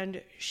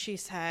 And she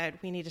said,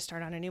 we need to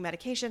start on a new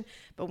medication,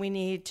 but we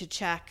need to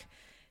check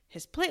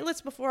his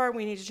platelets before,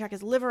 we need to check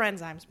his liver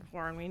enzymes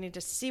before, and we need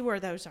to see where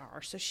those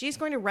are. So she's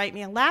going to write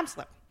me a lab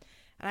slip.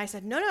 And I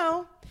said,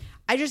 no,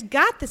 I just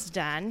got this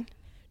done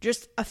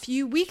just a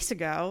few weeks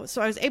ago.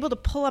 So I was able to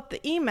pull up the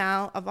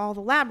email of all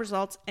the lab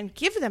results and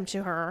give them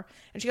to her.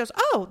 And she goes,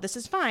 oh, this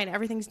is fine.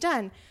 Everything's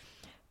done.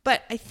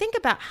 But I think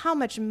about how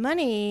much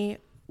money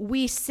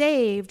we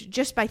saved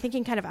just by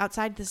thinking kind of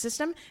outside the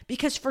system,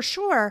 because for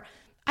sure,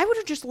 I would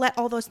have just let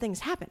all those things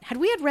happen. Had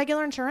we had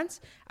regular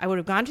insurance, I would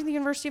have gone to the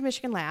University of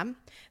Michigan lab.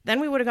 Then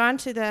we would have gone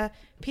to the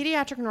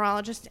pediatric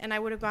neurologist, and I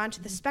would have gone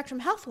to the Spectrum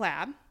Health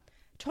lab,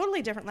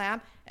 totally different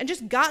lab, and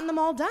just gotten them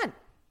all done.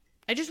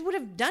 I just would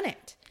have done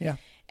it. Yeah.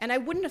 And I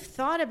wouldn't have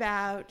thought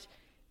about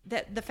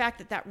the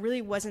fact that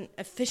really wasn't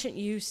efficient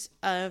use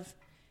of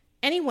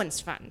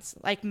anyone's funds,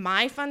 like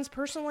my funds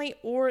personally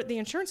or the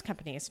insurance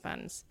company's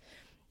funds.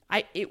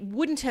 It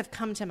wouldn't have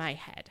come to my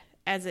head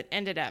as it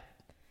ended up.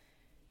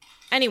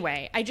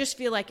 Anyway, I just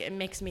feel like it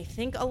makes me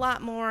think a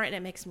lot more, and it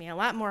makes me a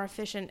lot more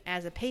efficient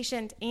as a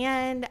patient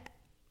and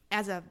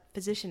as a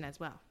physician as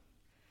well.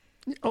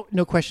 Oh,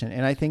 no question.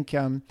 And I think,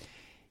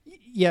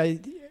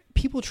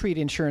 people treat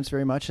insurance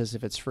very much as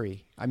if it's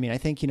free. I mean, I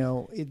think,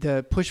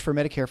 the push for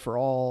Medicare for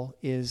all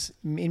is,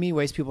 in many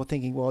ways, people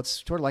thinking, well,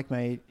 it's sort of like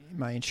my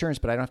insurance,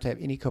 but I don't have to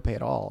have any copay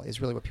at all,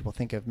 is really what people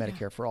think of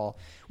Medicare for all,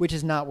 which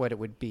is not what it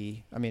would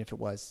be. I mean, if it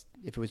was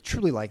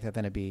truly like that,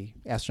 then it'd be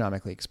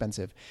astronomically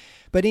expensive.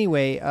 But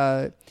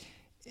anyway,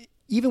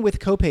 even with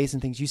copays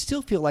and things, you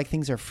still feel like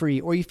things are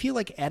free, or you feel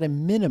like at a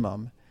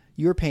minimum,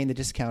 you're paying a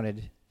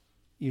discounted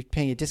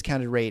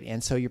rate,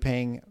 and so you're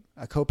paying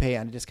a copay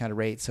on a discounted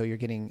rate, so you're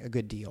getting a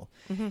good deal.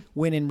 Mm-hmm.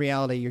 When in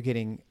reality, you're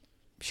getting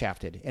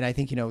shafted. And I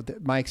think,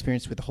 my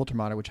experience with the Holter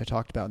monitor, which I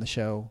talked about in the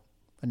show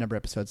a number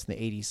of episodes in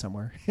the 80s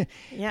somewhere,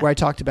 where I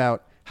talked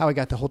about how I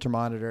got the Holter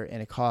monitor,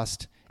 and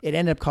it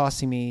ended up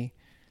costing me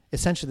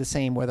essentially the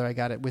same whether I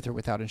got it with or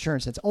without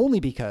insurance. It's only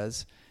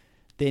because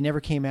they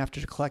never came after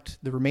to collect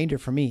the remainder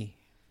from me,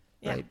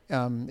 right?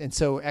 And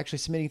so actually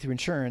submitting through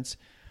insurance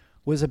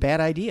was a bad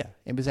idea.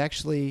 It was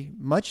actually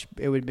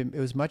it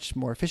was much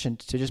more efficient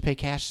to just pay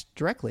cash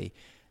directly.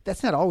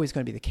 That's not always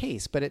going to be the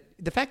case, but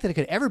the fact that it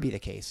could ever be the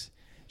case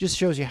just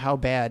shows you how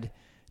bad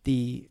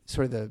the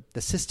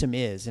system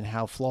is and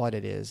how flawed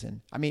it is.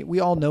 And I mean, we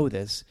all know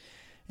this.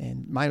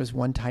 And mine was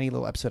one tiny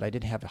little episode. I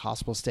didn't have a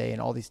hospital stay,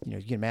 and all these,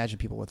 you can imagine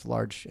people with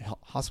large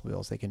hospital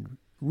bills, they can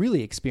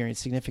really experience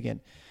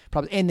significant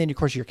problems. And then, of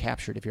course, you're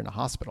captured if you're in a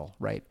hospital,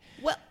 right?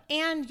 Well,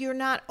 and you're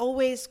not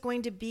always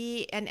going to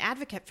be an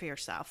advocate for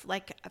yourself.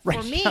 Like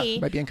for me,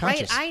 might be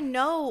unconscious. Right,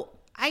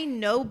 I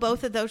know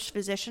both of those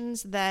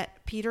physicians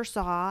that Peter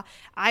saw.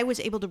 I was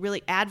able to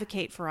really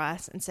advocate for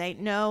us and say,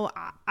 no,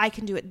 I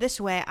can do it this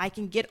way. I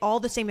can get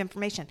all the same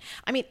information.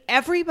 I mean,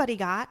 everybody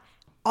got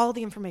all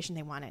the information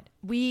they wanted.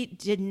 We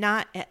did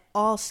not at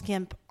all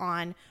skimp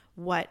on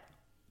what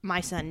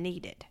my son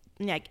needed.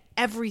 Like,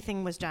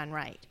 everything was done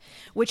right,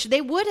 which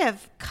they would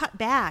have cut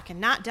back and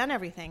not done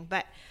everything.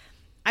 But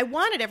I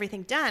wanted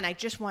everything done. I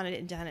just wanted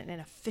it done in an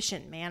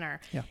efficient manner.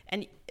 Yeah.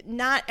 And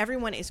not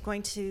everyone is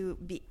going to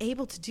be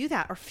able to do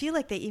that or feel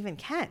like they even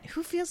can.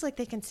 Who feels like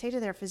they can say to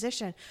their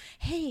physician,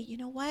 hey, you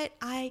know what?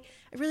 I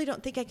really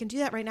don't think I can do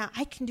that right now.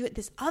 I can do it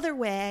this other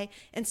way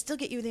and still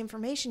get you the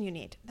information you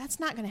need. That's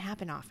not going to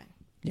happen often.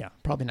 Yeah,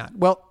 probably not.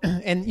 Well,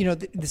 and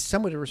this is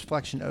somewhat a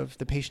reflection of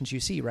the patients you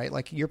see, right?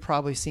 Like, you're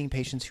probably seeing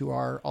patients who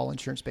are all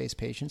insurance-based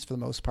patients for the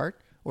most part,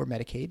 or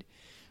Medicaid,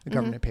 a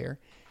government payer.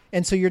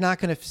 And so you're not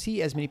going to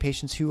see as many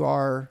patients who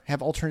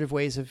have alternative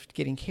ways of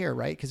getting care,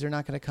 right? Because they're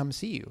not going to come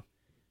see you.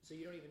 So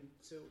you don't even.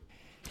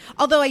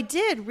 Although I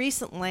did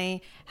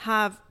recently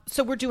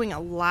so we're doing a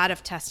lot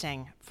of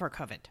testing for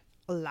COVID,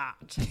 a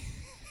lot.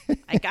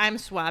 Like, I'm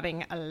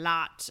swabbing a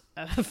lot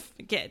of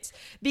kids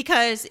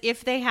because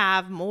if they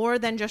have more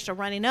than just a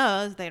runny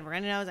nose, they have a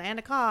runny nose and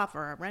a cough,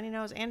 or a runny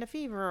nose and a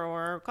fever,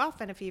 or a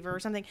cough and a fever, or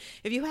something.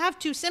 If you have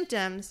 2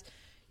 symptoms,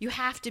 you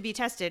have to be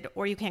tested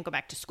or you can't go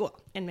back to school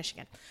in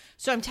Michigan.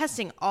 So I'm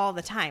testing all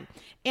the time.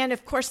 And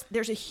of course,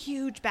 there's a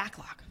huge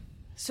backlog.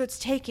 So it's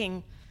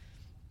taking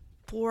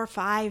 4 or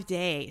 5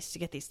 days to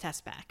get these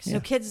tests back. So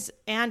kids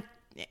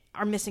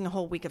are missing a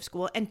whole week of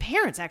school, and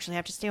parents actually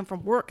have to stay home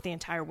from work the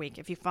entire week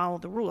if you follow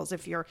the rules.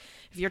 If your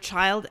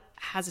child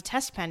has a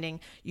test pending,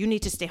 you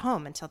need to stay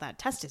home until that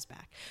test is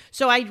back.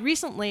 So I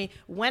recently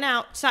went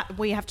outside.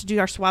 We have to do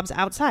our swabs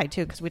outside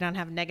too, because we don't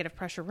have negative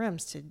pressure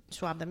rooms to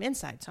swab them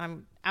inside. So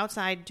I'm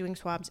outside doing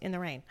swabs in the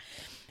rain.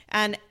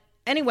 And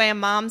anyway, a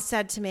mom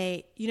said to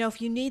me,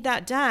 if you need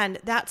that done,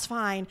 that's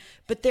fine.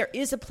 But there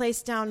is a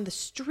place down the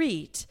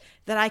street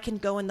that I can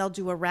go and they'll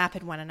do a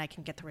rapid one and I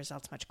can get the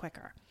results much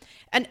quicker.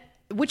 And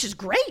which is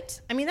great.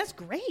 I mean, that's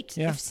great.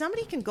 Yeah. If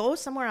somebody can go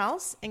somewhere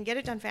else and get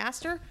it done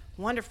faster,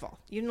 wonderful.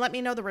 You can let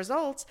me know the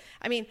results.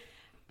 I mean,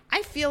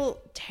 I feel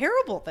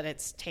terrible that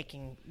it's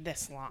taking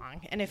this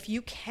long. And if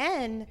you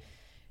can,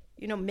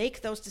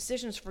 make those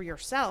decisions for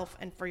yourself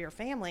and for your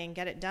family and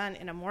get it done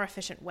in a more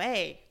efficient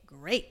way,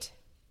 great.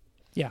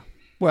 Yeah.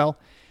 Well,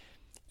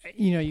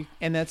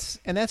 and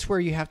that's where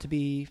you have to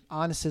be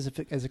honest as a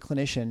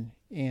clinician.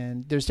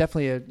 And there's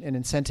definitely an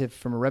incentive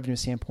from a revenue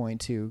standpoint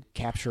to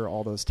capture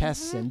all those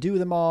tests and do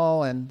them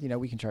all. And,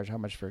 we can charge how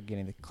much for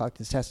getting the collect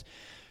this test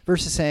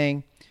versus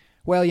saying,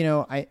 well,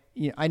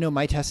 I know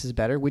my test is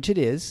better, which it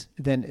is,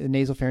 than a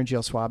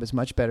nasopharyngeal swab is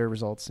much better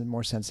results and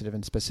more sensitive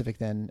and specific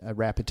than a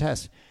rapid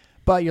test.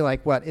 But you're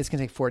like, what? It's going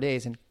to take 4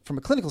 days. And from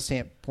a clinical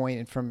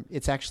standpoint,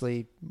 it's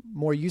actually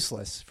more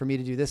useless for me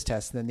to do this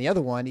test than the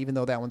other one, even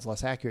though that one's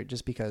less accurate,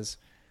 just because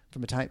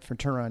from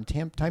turnaround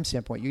time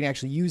standpoint, you can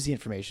actually use the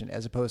information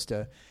as opposed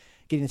to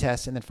getting the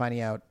test and then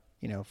finding out,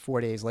 4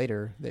 days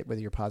later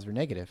whether you're positive or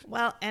negative.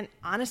 Well, and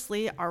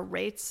honestly, our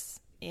rates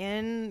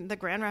in the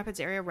Grand Rapids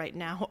area right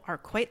now are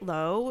quite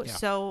low. Yeah.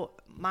 So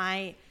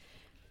I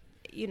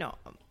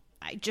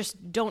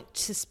just don't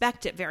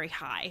suspect it very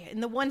high.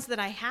 And the ones that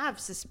I have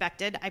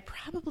suspected, I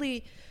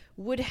probably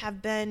would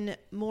have been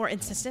more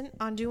insistent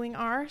on doing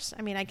ours.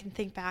 I mean, I can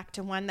think back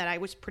to one that I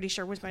was pretty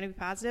sure was going to be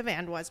positive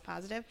and was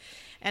positive.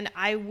 And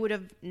I would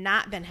have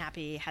not been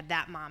happy had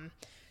that mom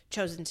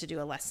chosen to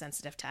do a less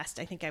sensitive test.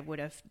 I think I would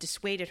have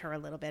dissuaded her a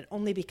little bit,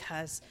 only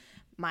because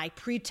my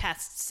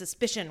pre-test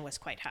suspicion was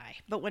quite high.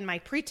 But when my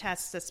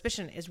pre-test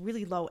suspicion is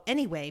really low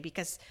anyway,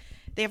 because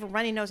they have a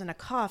runny nose and a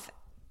cough,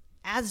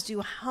 as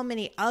do how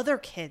many other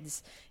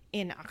kids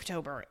in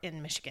October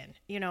in Michigan.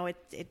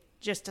 It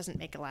just doesn't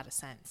make a lot of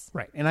sense.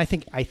 Right. And I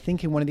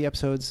think in one of the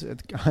episodes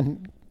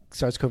on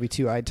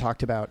SARS-CoV-2, I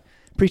talked about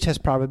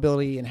pretest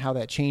probability and how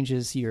that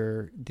changes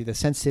the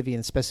sensitivity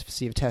and the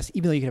specificity of tests.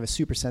 Even though you can have a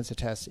super sensitive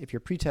test, if your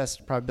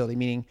pretest probability,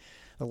 meaning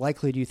the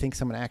likelihood you think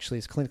someone actually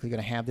is clinically going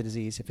to have the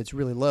disease, if it's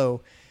really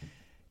low,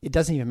 it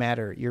doesn't even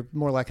matter. You're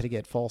more likely to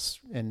get false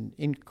and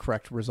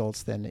incorrect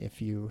results than if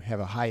you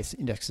have a high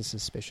index of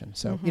suspicion.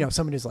 So,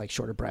 someone who's like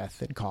short of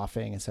breath and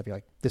coughing and stuff, you're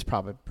like, this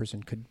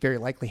person could very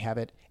likely have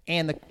it.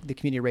 And the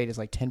community rate is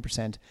like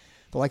 10%.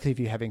 The likelihood of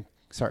you having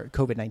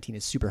COVID-19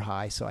 is super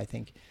high. So I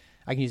think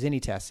I can use any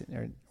test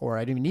or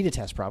I don't even need a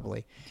test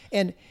probably.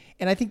 And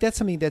I think that's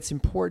something that's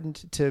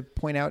important to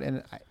point out.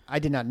 And I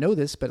did not know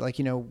this, but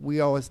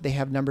they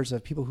have numbers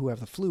of people who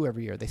have the flu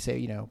every year. They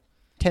say,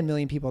 10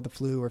 million people have the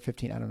flu or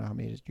 15, I don't know how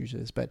many it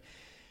usually is, but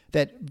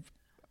that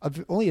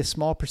only a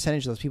small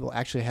percentage of those people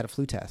actually had a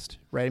flu test,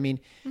 right? I mean,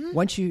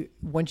 once you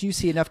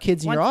see enough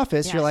kids in your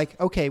office, you're like,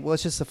 okay, well,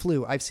 it's just the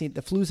flu. I've seen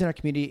the flu's in our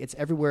community. It's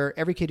everywhere.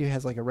 Every kid who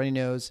has like a runny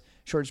nose,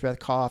 shortness of breath,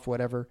 cough,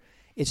 whatever.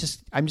 I'm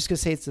just going to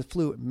say it's the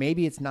flu.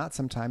 Maybe it's not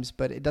sometimes,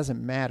 but it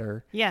doesn't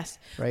matter. Yes.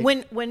 Right?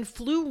 When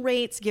flu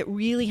rates get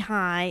really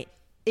high,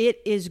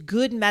 it is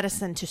good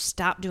medicine to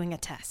stop doing a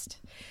test,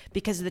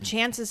 because the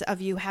chances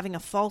of you having a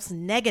false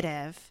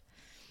negative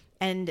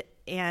and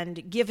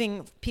and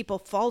giving people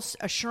false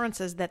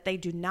assurances that they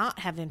do not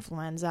have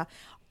influenza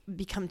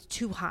becomes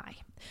too high.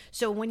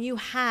 So when you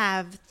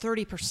have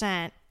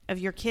 30% of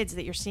your kids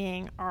that you're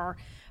seeing are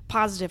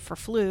positive for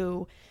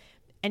flu,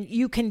 and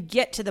you can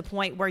get to the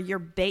point where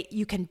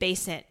you can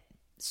base it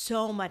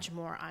so much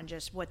more on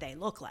just what they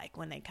look like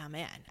when they come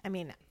in. I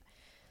mean,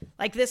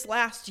 like this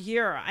last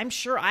year, I'm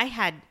sure I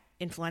had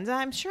influenza.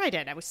 I'm sure I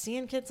did. I was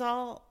seeing kids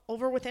all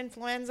over with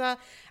influenza.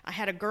 I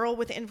had a girl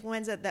with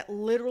influenza that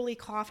literally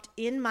coughed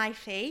in my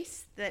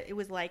face, that it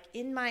was like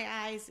in my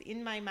eyes,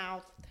 in my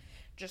mouth,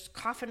 just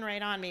coughing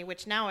right on me,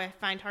 which now I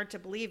find hard to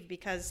believe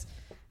because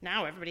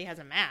now everybody has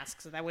a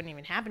mask, so that wouldn't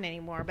even happen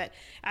anymore. But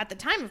at the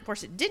time, of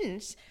course, it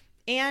didn't.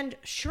 And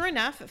sure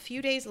enough, a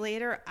few days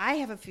later, I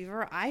have a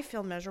fever. I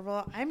feel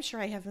miserable. I'm sure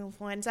I have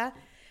influenza.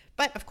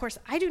 But of course,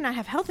 I do not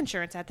have health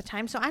insurance at the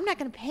time, so I'm not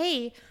going to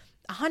pay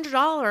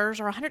 $100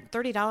 or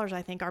 $130,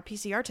 I think our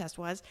PCR test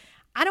was.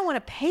 I don't want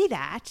to pay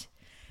that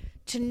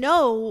to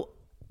know,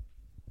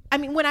 I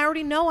mean, when I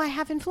already know I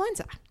have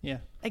influenza. Yeah.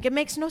 Like, it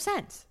makes no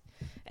sense.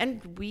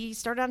 And we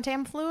started on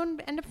Tamiflu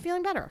and ended up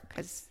feeling better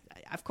because,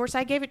 of course,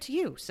 I gave it to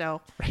you.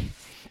 So,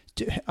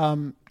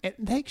 and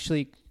that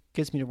actually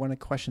gets me to one of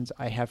the questions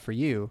I have for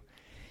you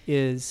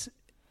is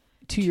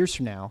 2 years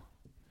from now.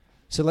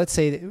 So let's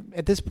say that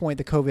at this point,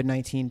 the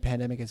COVID-19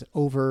 pandemic is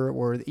over,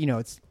 or,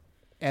 it's,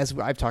 as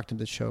I've talked in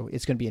the show,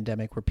 it's going to be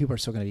endemic where people are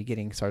still going to be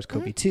getting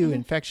SARS-CoV-2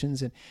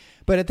 infections.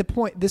 But at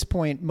this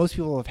point, most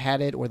people have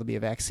had it, or there'll be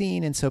a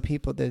vaccine. And so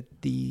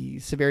the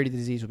severity of the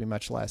disease will be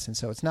much less. And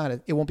so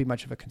it won't be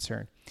much of a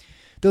concern.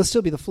 There'll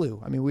still be the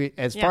flu. I mean,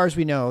 as far as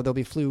we know, there'll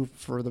be flu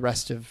for the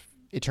rest of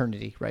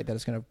eternity, right? That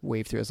is going to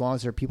wave through. As long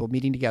as there are people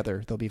meeting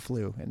together, there'll be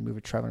flu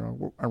and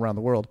traveling around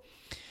the world.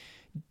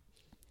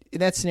 In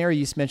that scenario,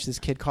 you mentioned this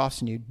kid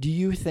coughs on you. Do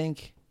you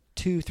think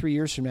 2-3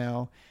 years from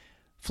now,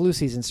 flu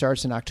season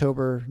starts in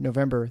October,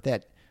 November,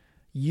 that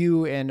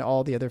you and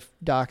all the other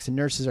docs and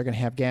nurses are going to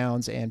have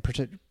gowns and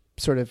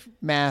sort of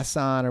masks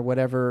on or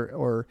whatever?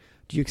 Or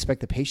do you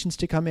expect the patients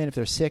to come in if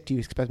they're sick? Do you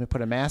expect them to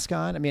put a mask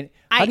on? I mean,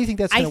 how do you think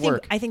that's going to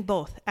work? I think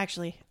both,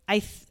 actually. I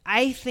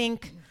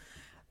think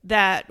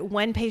that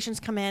when patients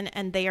come in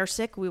and they are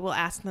sick, we will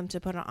ask them to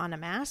put on a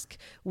mask.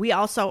 We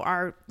also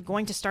are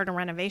going to start a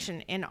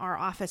renovation in our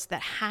office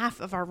that half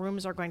of our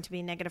rooms are going to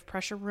be negative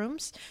pressure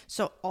rooms.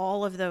 So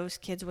all of those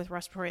kids with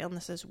respiratory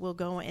illnesses will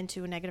go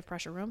into a negative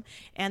pressure room.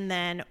 And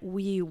then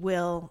we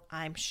will,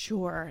 I'm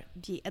sure,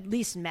 be at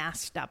least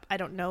masked up. I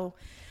don't know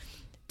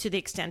to the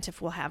extent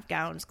if we'll have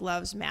gowns,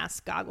 gloves,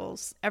 masks,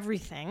 goggles,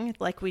 everything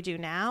like we do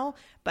now.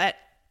 But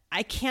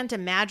I can't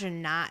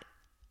imagine not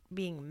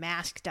being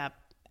masked up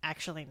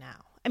actually now.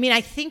 I mean,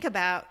 I think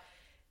about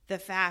the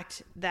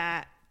fact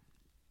that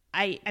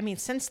I mean,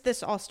 since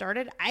this all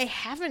started, I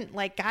haven't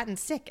gotten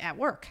sick at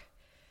work.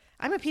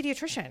 I'm a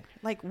pediatrician.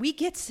 We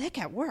get sick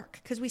at work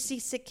because we see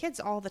sick kids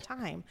all the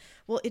time.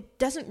 Well, it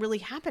doesn't really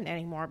happen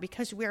anymore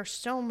because we are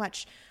so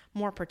much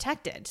more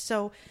protected.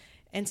 So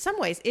in some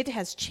ways, it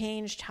has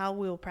changed how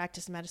we will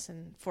practice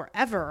medicine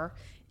forever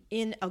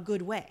in a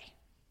good way.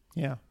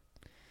 Yeah.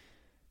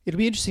 It'll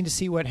be interesting to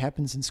see what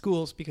happens in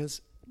schools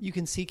because you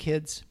can see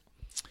kids.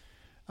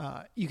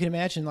 You can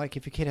imagine,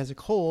 if a kid has a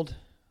cold,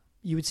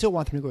 you would still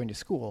want them to go into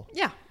school.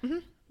 Yeah. Mm-hmm.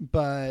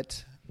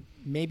 But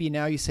maybe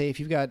now you say if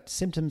you've got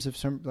symptoms of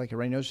a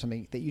runny nose or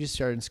something, that you just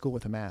start in school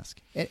with a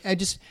mask. And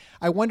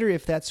I wonder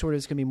if that sort of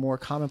is going to be more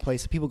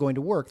commonplace. People going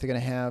to work, they're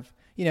going to have,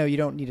 you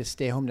don't need to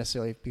stay home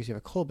necessarily because you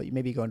have a cold, but you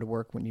maybe go into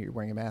work when you're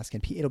wearing a mask,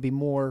 and it'll be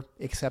more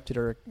accepted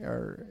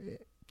or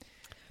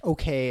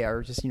okay,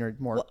 or just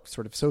more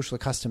sort of social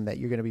accustomed that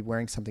you're going to be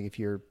wearing something if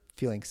you're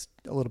feeling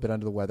a little bit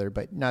under the weather,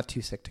 but not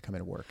too sick to come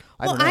into work.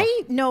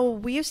 I know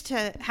we used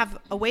to have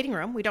a waiting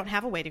room. We don't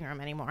have a waiting room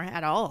anymore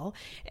at all.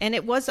 And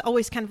it was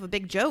always kind of a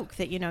big joke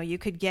that, you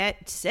could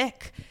get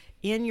sick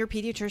in your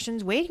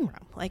pediatrician's waiting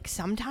room.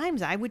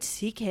 Sometimes I would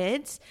see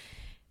kids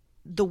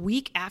the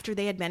week after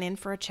they had been in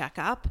for a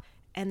checkup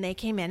and they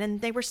came in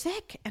and they were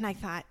sick. And I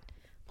thought,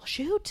 well,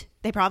 shoot,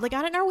 they probably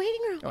got it in our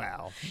waiting room.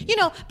 Wow.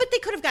 But they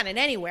could have gotten it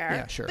anywhere.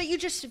 Yeah, sure. But you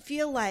just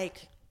feel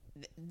like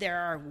there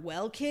are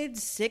well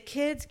kids, sick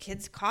kids,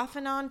 kids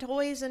coughing on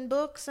toys and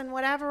books and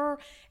whatever,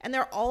 and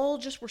they're all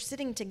just were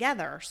sitting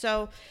together.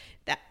 So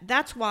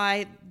that's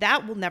why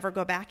that will never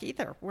go back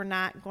either. We're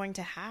not going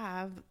to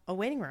have a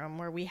waiting room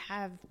where we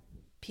have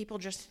people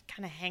just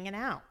kind of hanging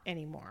out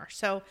anymore.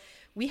 So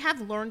we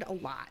have learned a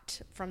lot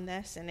from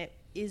this, and it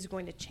is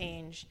going to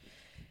change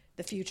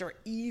the future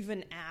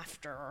even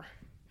after,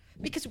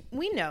 because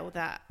we know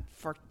that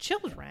for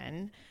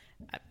children,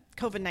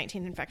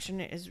 COVID-19 infection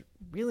is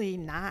really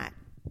not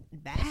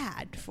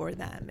bad for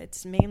them.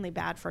 It's mainly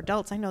bad for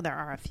adults. I know there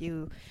are a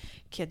few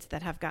kids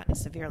that have gotten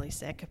severely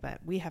sick,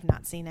 but we have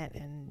not seen it,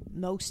 and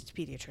most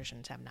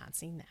pediatricians have not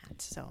seen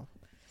that. So,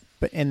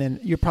 and then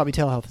your probably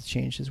telehealth has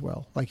changed as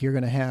well. You're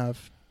going to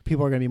have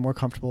people are going to be more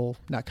comfortable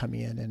not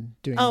coming in and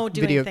doing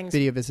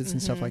video visits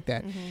and stuff like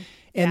that. Mm-hmm.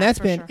 And that's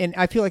been, sure. And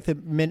I feel like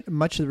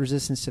much of the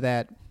resistance to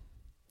that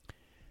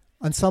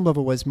on some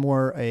level was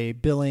more a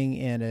billing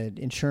and an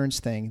insurance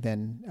thing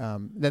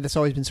than that's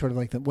always been sort of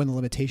like one of the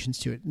limitations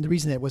to it. And the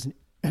reason that it wasn't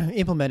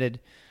implemented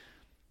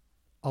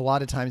a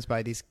lot of times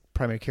by these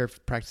primary care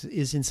practices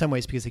is in some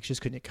ways because they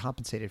just couldn't get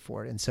compensated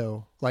for it. And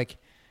so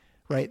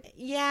right.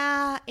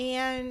 Yeah.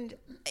 And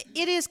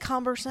it is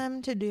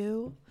cumbersome to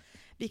do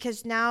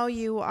because now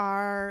you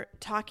are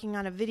talking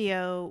on a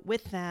video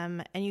with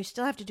them and you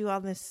still have to do all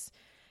this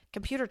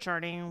computer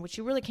charting, which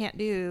you really can't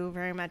do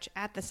very much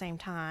at the same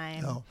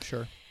time. Oh,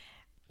 sure.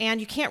 And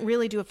you can't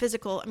really do a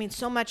physical. I mean,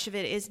 so much of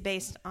it is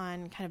based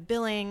on kind of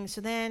billing. So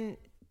then,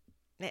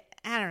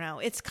 I don't know,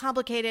 it's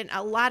complicated.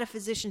 A lot of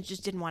physicians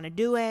just didn't want to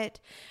do it.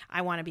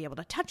 I want to be able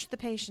to touch the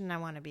patient. I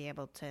want to be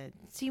able to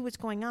see what's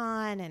going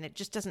on. And it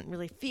just doesn't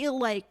really feel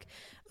like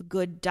a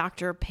good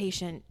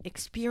doctor-patient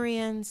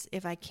experience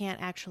if I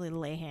can't actually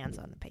lay hands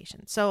on the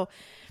patient. So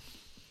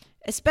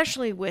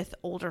especially with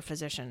older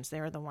physicians,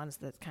 they're the ones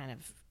that kind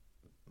of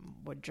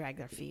would drag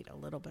their feet a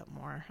little bit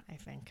more, I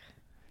think.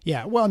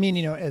 Yeah, well, I mean,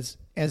 as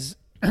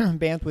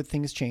bandwidth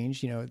things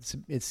change,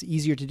 it's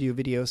easier to do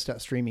video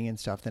stuff, streaming and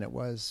stuff than it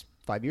was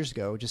 5 years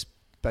ago, just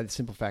by the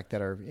simple fact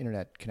that our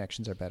internet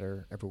connections are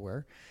better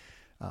everywhere,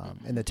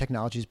 and the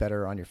technology is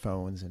better on your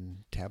phones and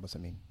tablets. I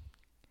mean,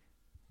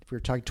 if we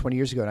were talking 20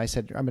 years ago and I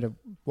said, I'm going to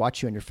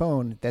watch you on your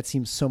phone, that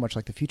seems so much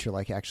like the future,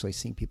 like actually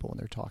seeing people when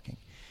they're talking.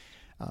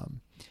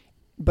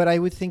 But I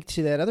would think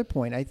to that other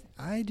point,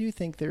 I do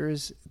think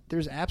there's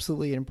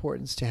absolutely an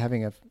importance to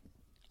having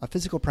a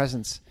physical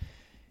presence.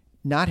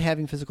 Not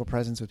having physical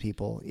presence with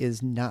people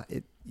is not.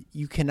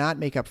 You cannot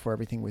make up for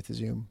everything with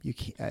Zoom. You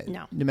can't,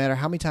 no matter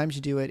how many times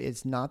you do it,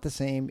 it's not the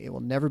same. It will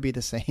never be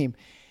the same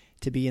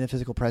to be in the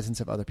physical presence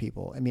of other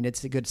people. I mean,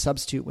 it's a good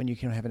substitute when you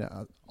can have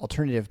an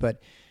alternative.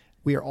 But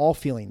we are all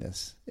feeling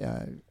this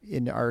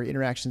in our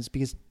interactions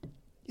because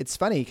it's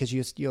funny because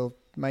you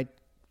might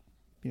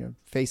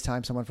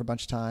FaceTime someone for a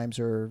bunch of times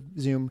or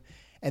Zoom,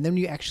 and then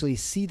you actually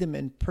see them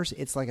in person.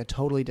 It's like a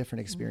totally different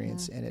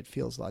experience, and it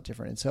feels a lot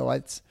different. And so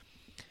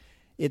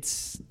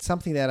it's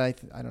something that I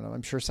don't know.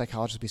 I'm sure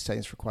psychologists will be studying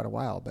this for quite a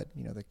while, but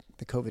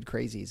the COVID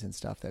crazies and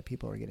stuff that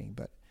people are getting.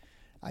 But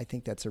I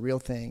think that's a real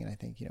thing, and I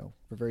think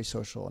we're very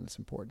social, and it's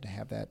important to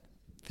have that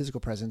physical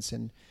presence.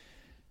 And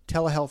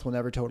telehealth will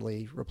never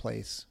totally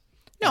replace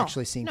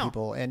actually seeing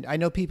people. And I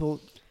know people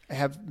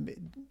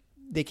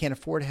they can't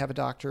afford to have a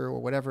doctor or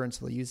whatever, and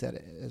so they'll use that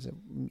as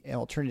an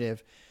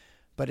alternative.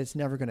 But it's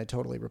never going to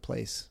totally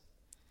replace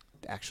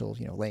the actual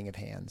laying of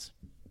hands.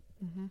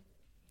 Mm-hmm.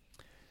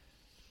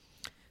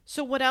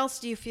 So what else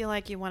do you feel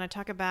like you want to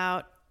talk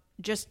about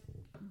just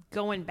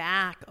going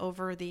back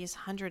over these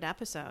 100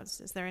 episodes?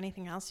 Is there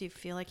anything else you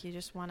feel like you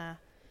just want to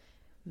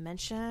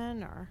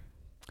mention or?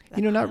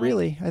 Not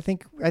really. I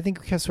think we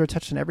have sort of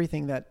touched on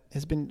everything that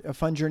has been a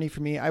fun journey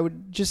for me. I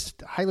would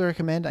just highly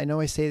recommend, I know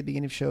I say at the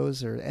beginning of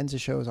shows or ends of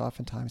shows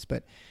oftentimes,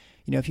 but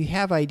if you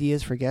have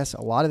ideas for guests,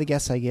 a lot of the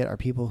guests I get are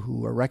people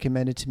who are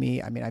recommended to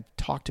me. I mean, I've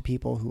talked to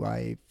people who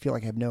I feel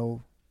like I have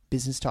no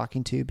business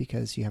talking to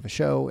because you have a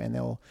show and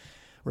they'll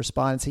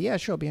respond and say, yeah,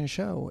 sure, I'll be on a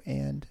show.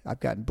 And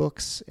I've gotten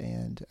books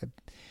and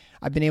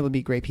I've been able to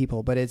meet great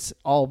people, but it's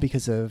all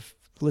because of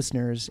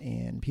listeners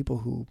and people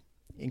who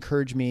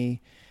encourage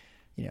me.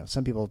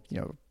 Some people,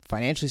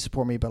 financially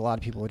support me, but a lot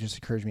of people will just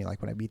encourage me.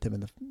 Like when I meet them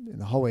in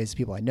the hallways,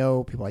 people I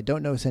know, people I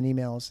don't know send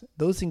emails.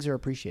 Those things are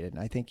appreciated. And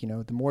I think,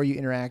 the more you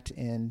interact,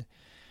 and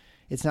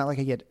it's not like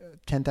I get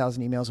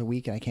 10,000 emails a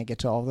week and I can't get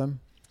to all of them.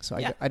 So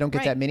I don't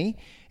get that many.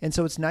 And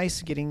so it's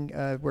nice getting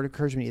word of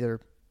encouragement, either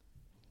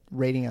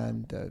rating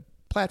on the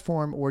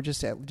platform or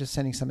just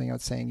sending something out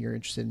saying you're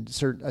interested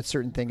in a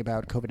certain thing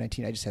about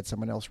COVID-19. I just had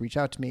someone else reach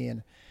out to me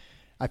and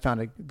I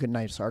found a good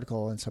nice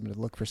article and someone to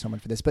look for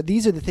someone for this. But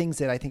these are the things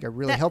that I think are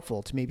really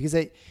helpful to me because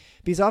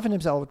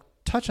oftentimes I'll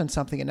touch on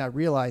something and not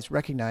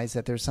recognize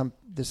that there's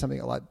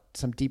something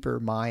some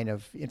deeper mine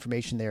of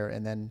information there.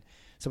 And then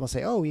someone will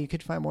say, oh, you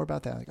could find more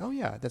about that. Like, oh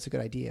yeah, that's a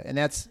good idea. And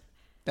that's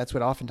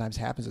what oftentimes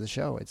happens with the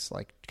show. It's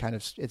like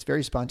it's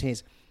very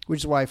spontaneous,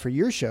 which is why for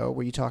your show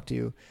where you talk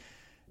to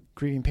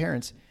grieving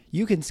parents,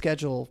 you can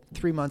schedule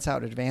 3 months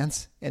out in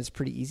advance and it's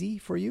pretty easy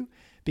for you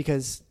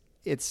because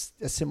it's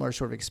a similar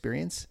sort of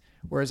experience.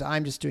 Whereas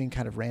I'm just doing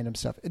kind of random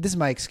stuff. This is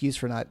my excuse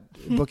for not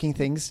booking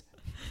things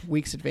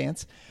weeks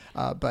advance.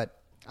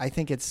 But I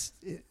think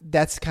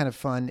that's kind of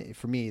fun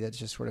for me. That's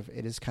just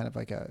it is kind of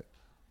like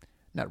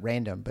not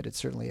random, but it's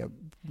certainly a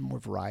more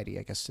variety,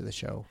 I guess, to the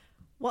show.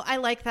 Well, I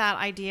like that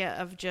idea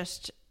of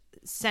just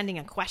sending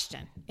a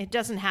question. It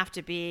doesn't have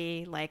to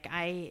be like,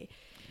 I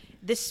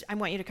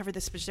want you to cover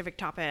this specific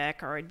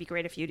topic, or it'd be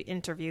great if you'd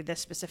interview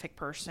this specific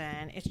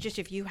person. It's just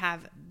if you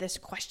have this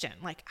question,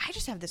 like, I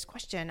just have this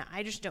question.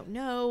 I just don't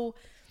know.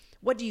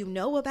 What do you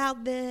know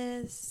about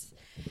this?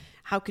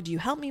 How could you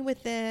help me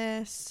with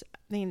this?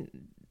 I mean,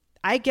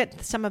 I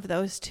get some of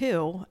those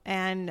too.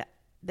 And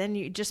then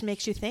it just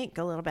makes you think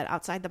a little bit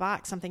outside the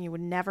box, something you would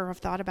never have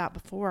thought about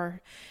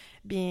before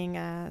being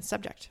a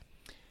subject.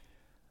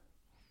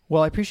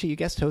 Well, I appreciate you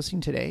guest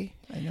hosting today.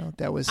 I know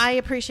that was... I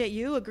appreciate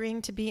you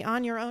agreeing to be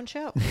on your own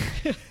show.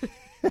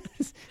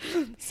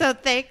 So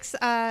thanks.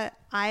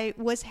 I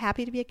was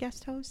happy to be a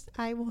guest host.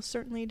 I will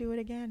certainly do it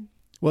again.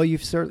 Well, you're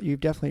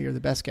the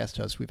best guest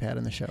host we've had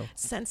on the show.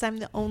 Since I'm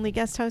the only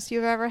guest host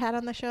you've ever had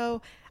on the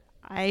show,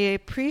 I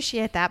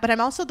appreciate that. But I'm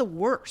also the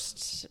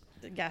worst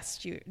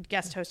guest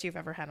host you've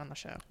ever had on the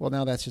show. Well,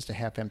 now that's just a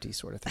half empty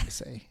sort of thing to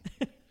say.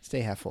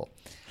 Stay half full.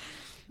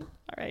 All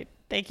right.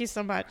 Thank you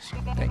so much.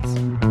 Thanks.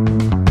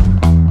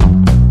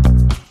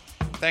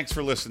 Thanks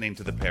for listening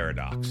to The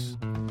Paradox.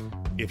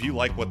 If you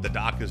like what the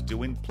doc is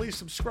doing, please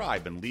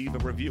subscribe and leave a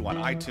review on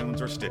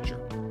iTunes or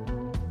Stitcher.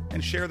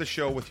 And share the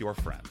show with your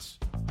friends.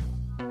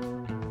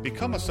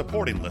 Become a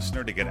supporting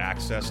listener to get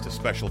access to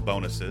special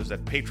bonuses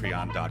at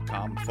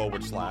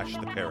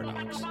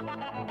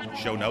patreon.com/theparadox.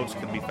 Show notes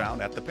can be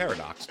found at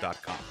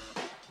theparadox.com.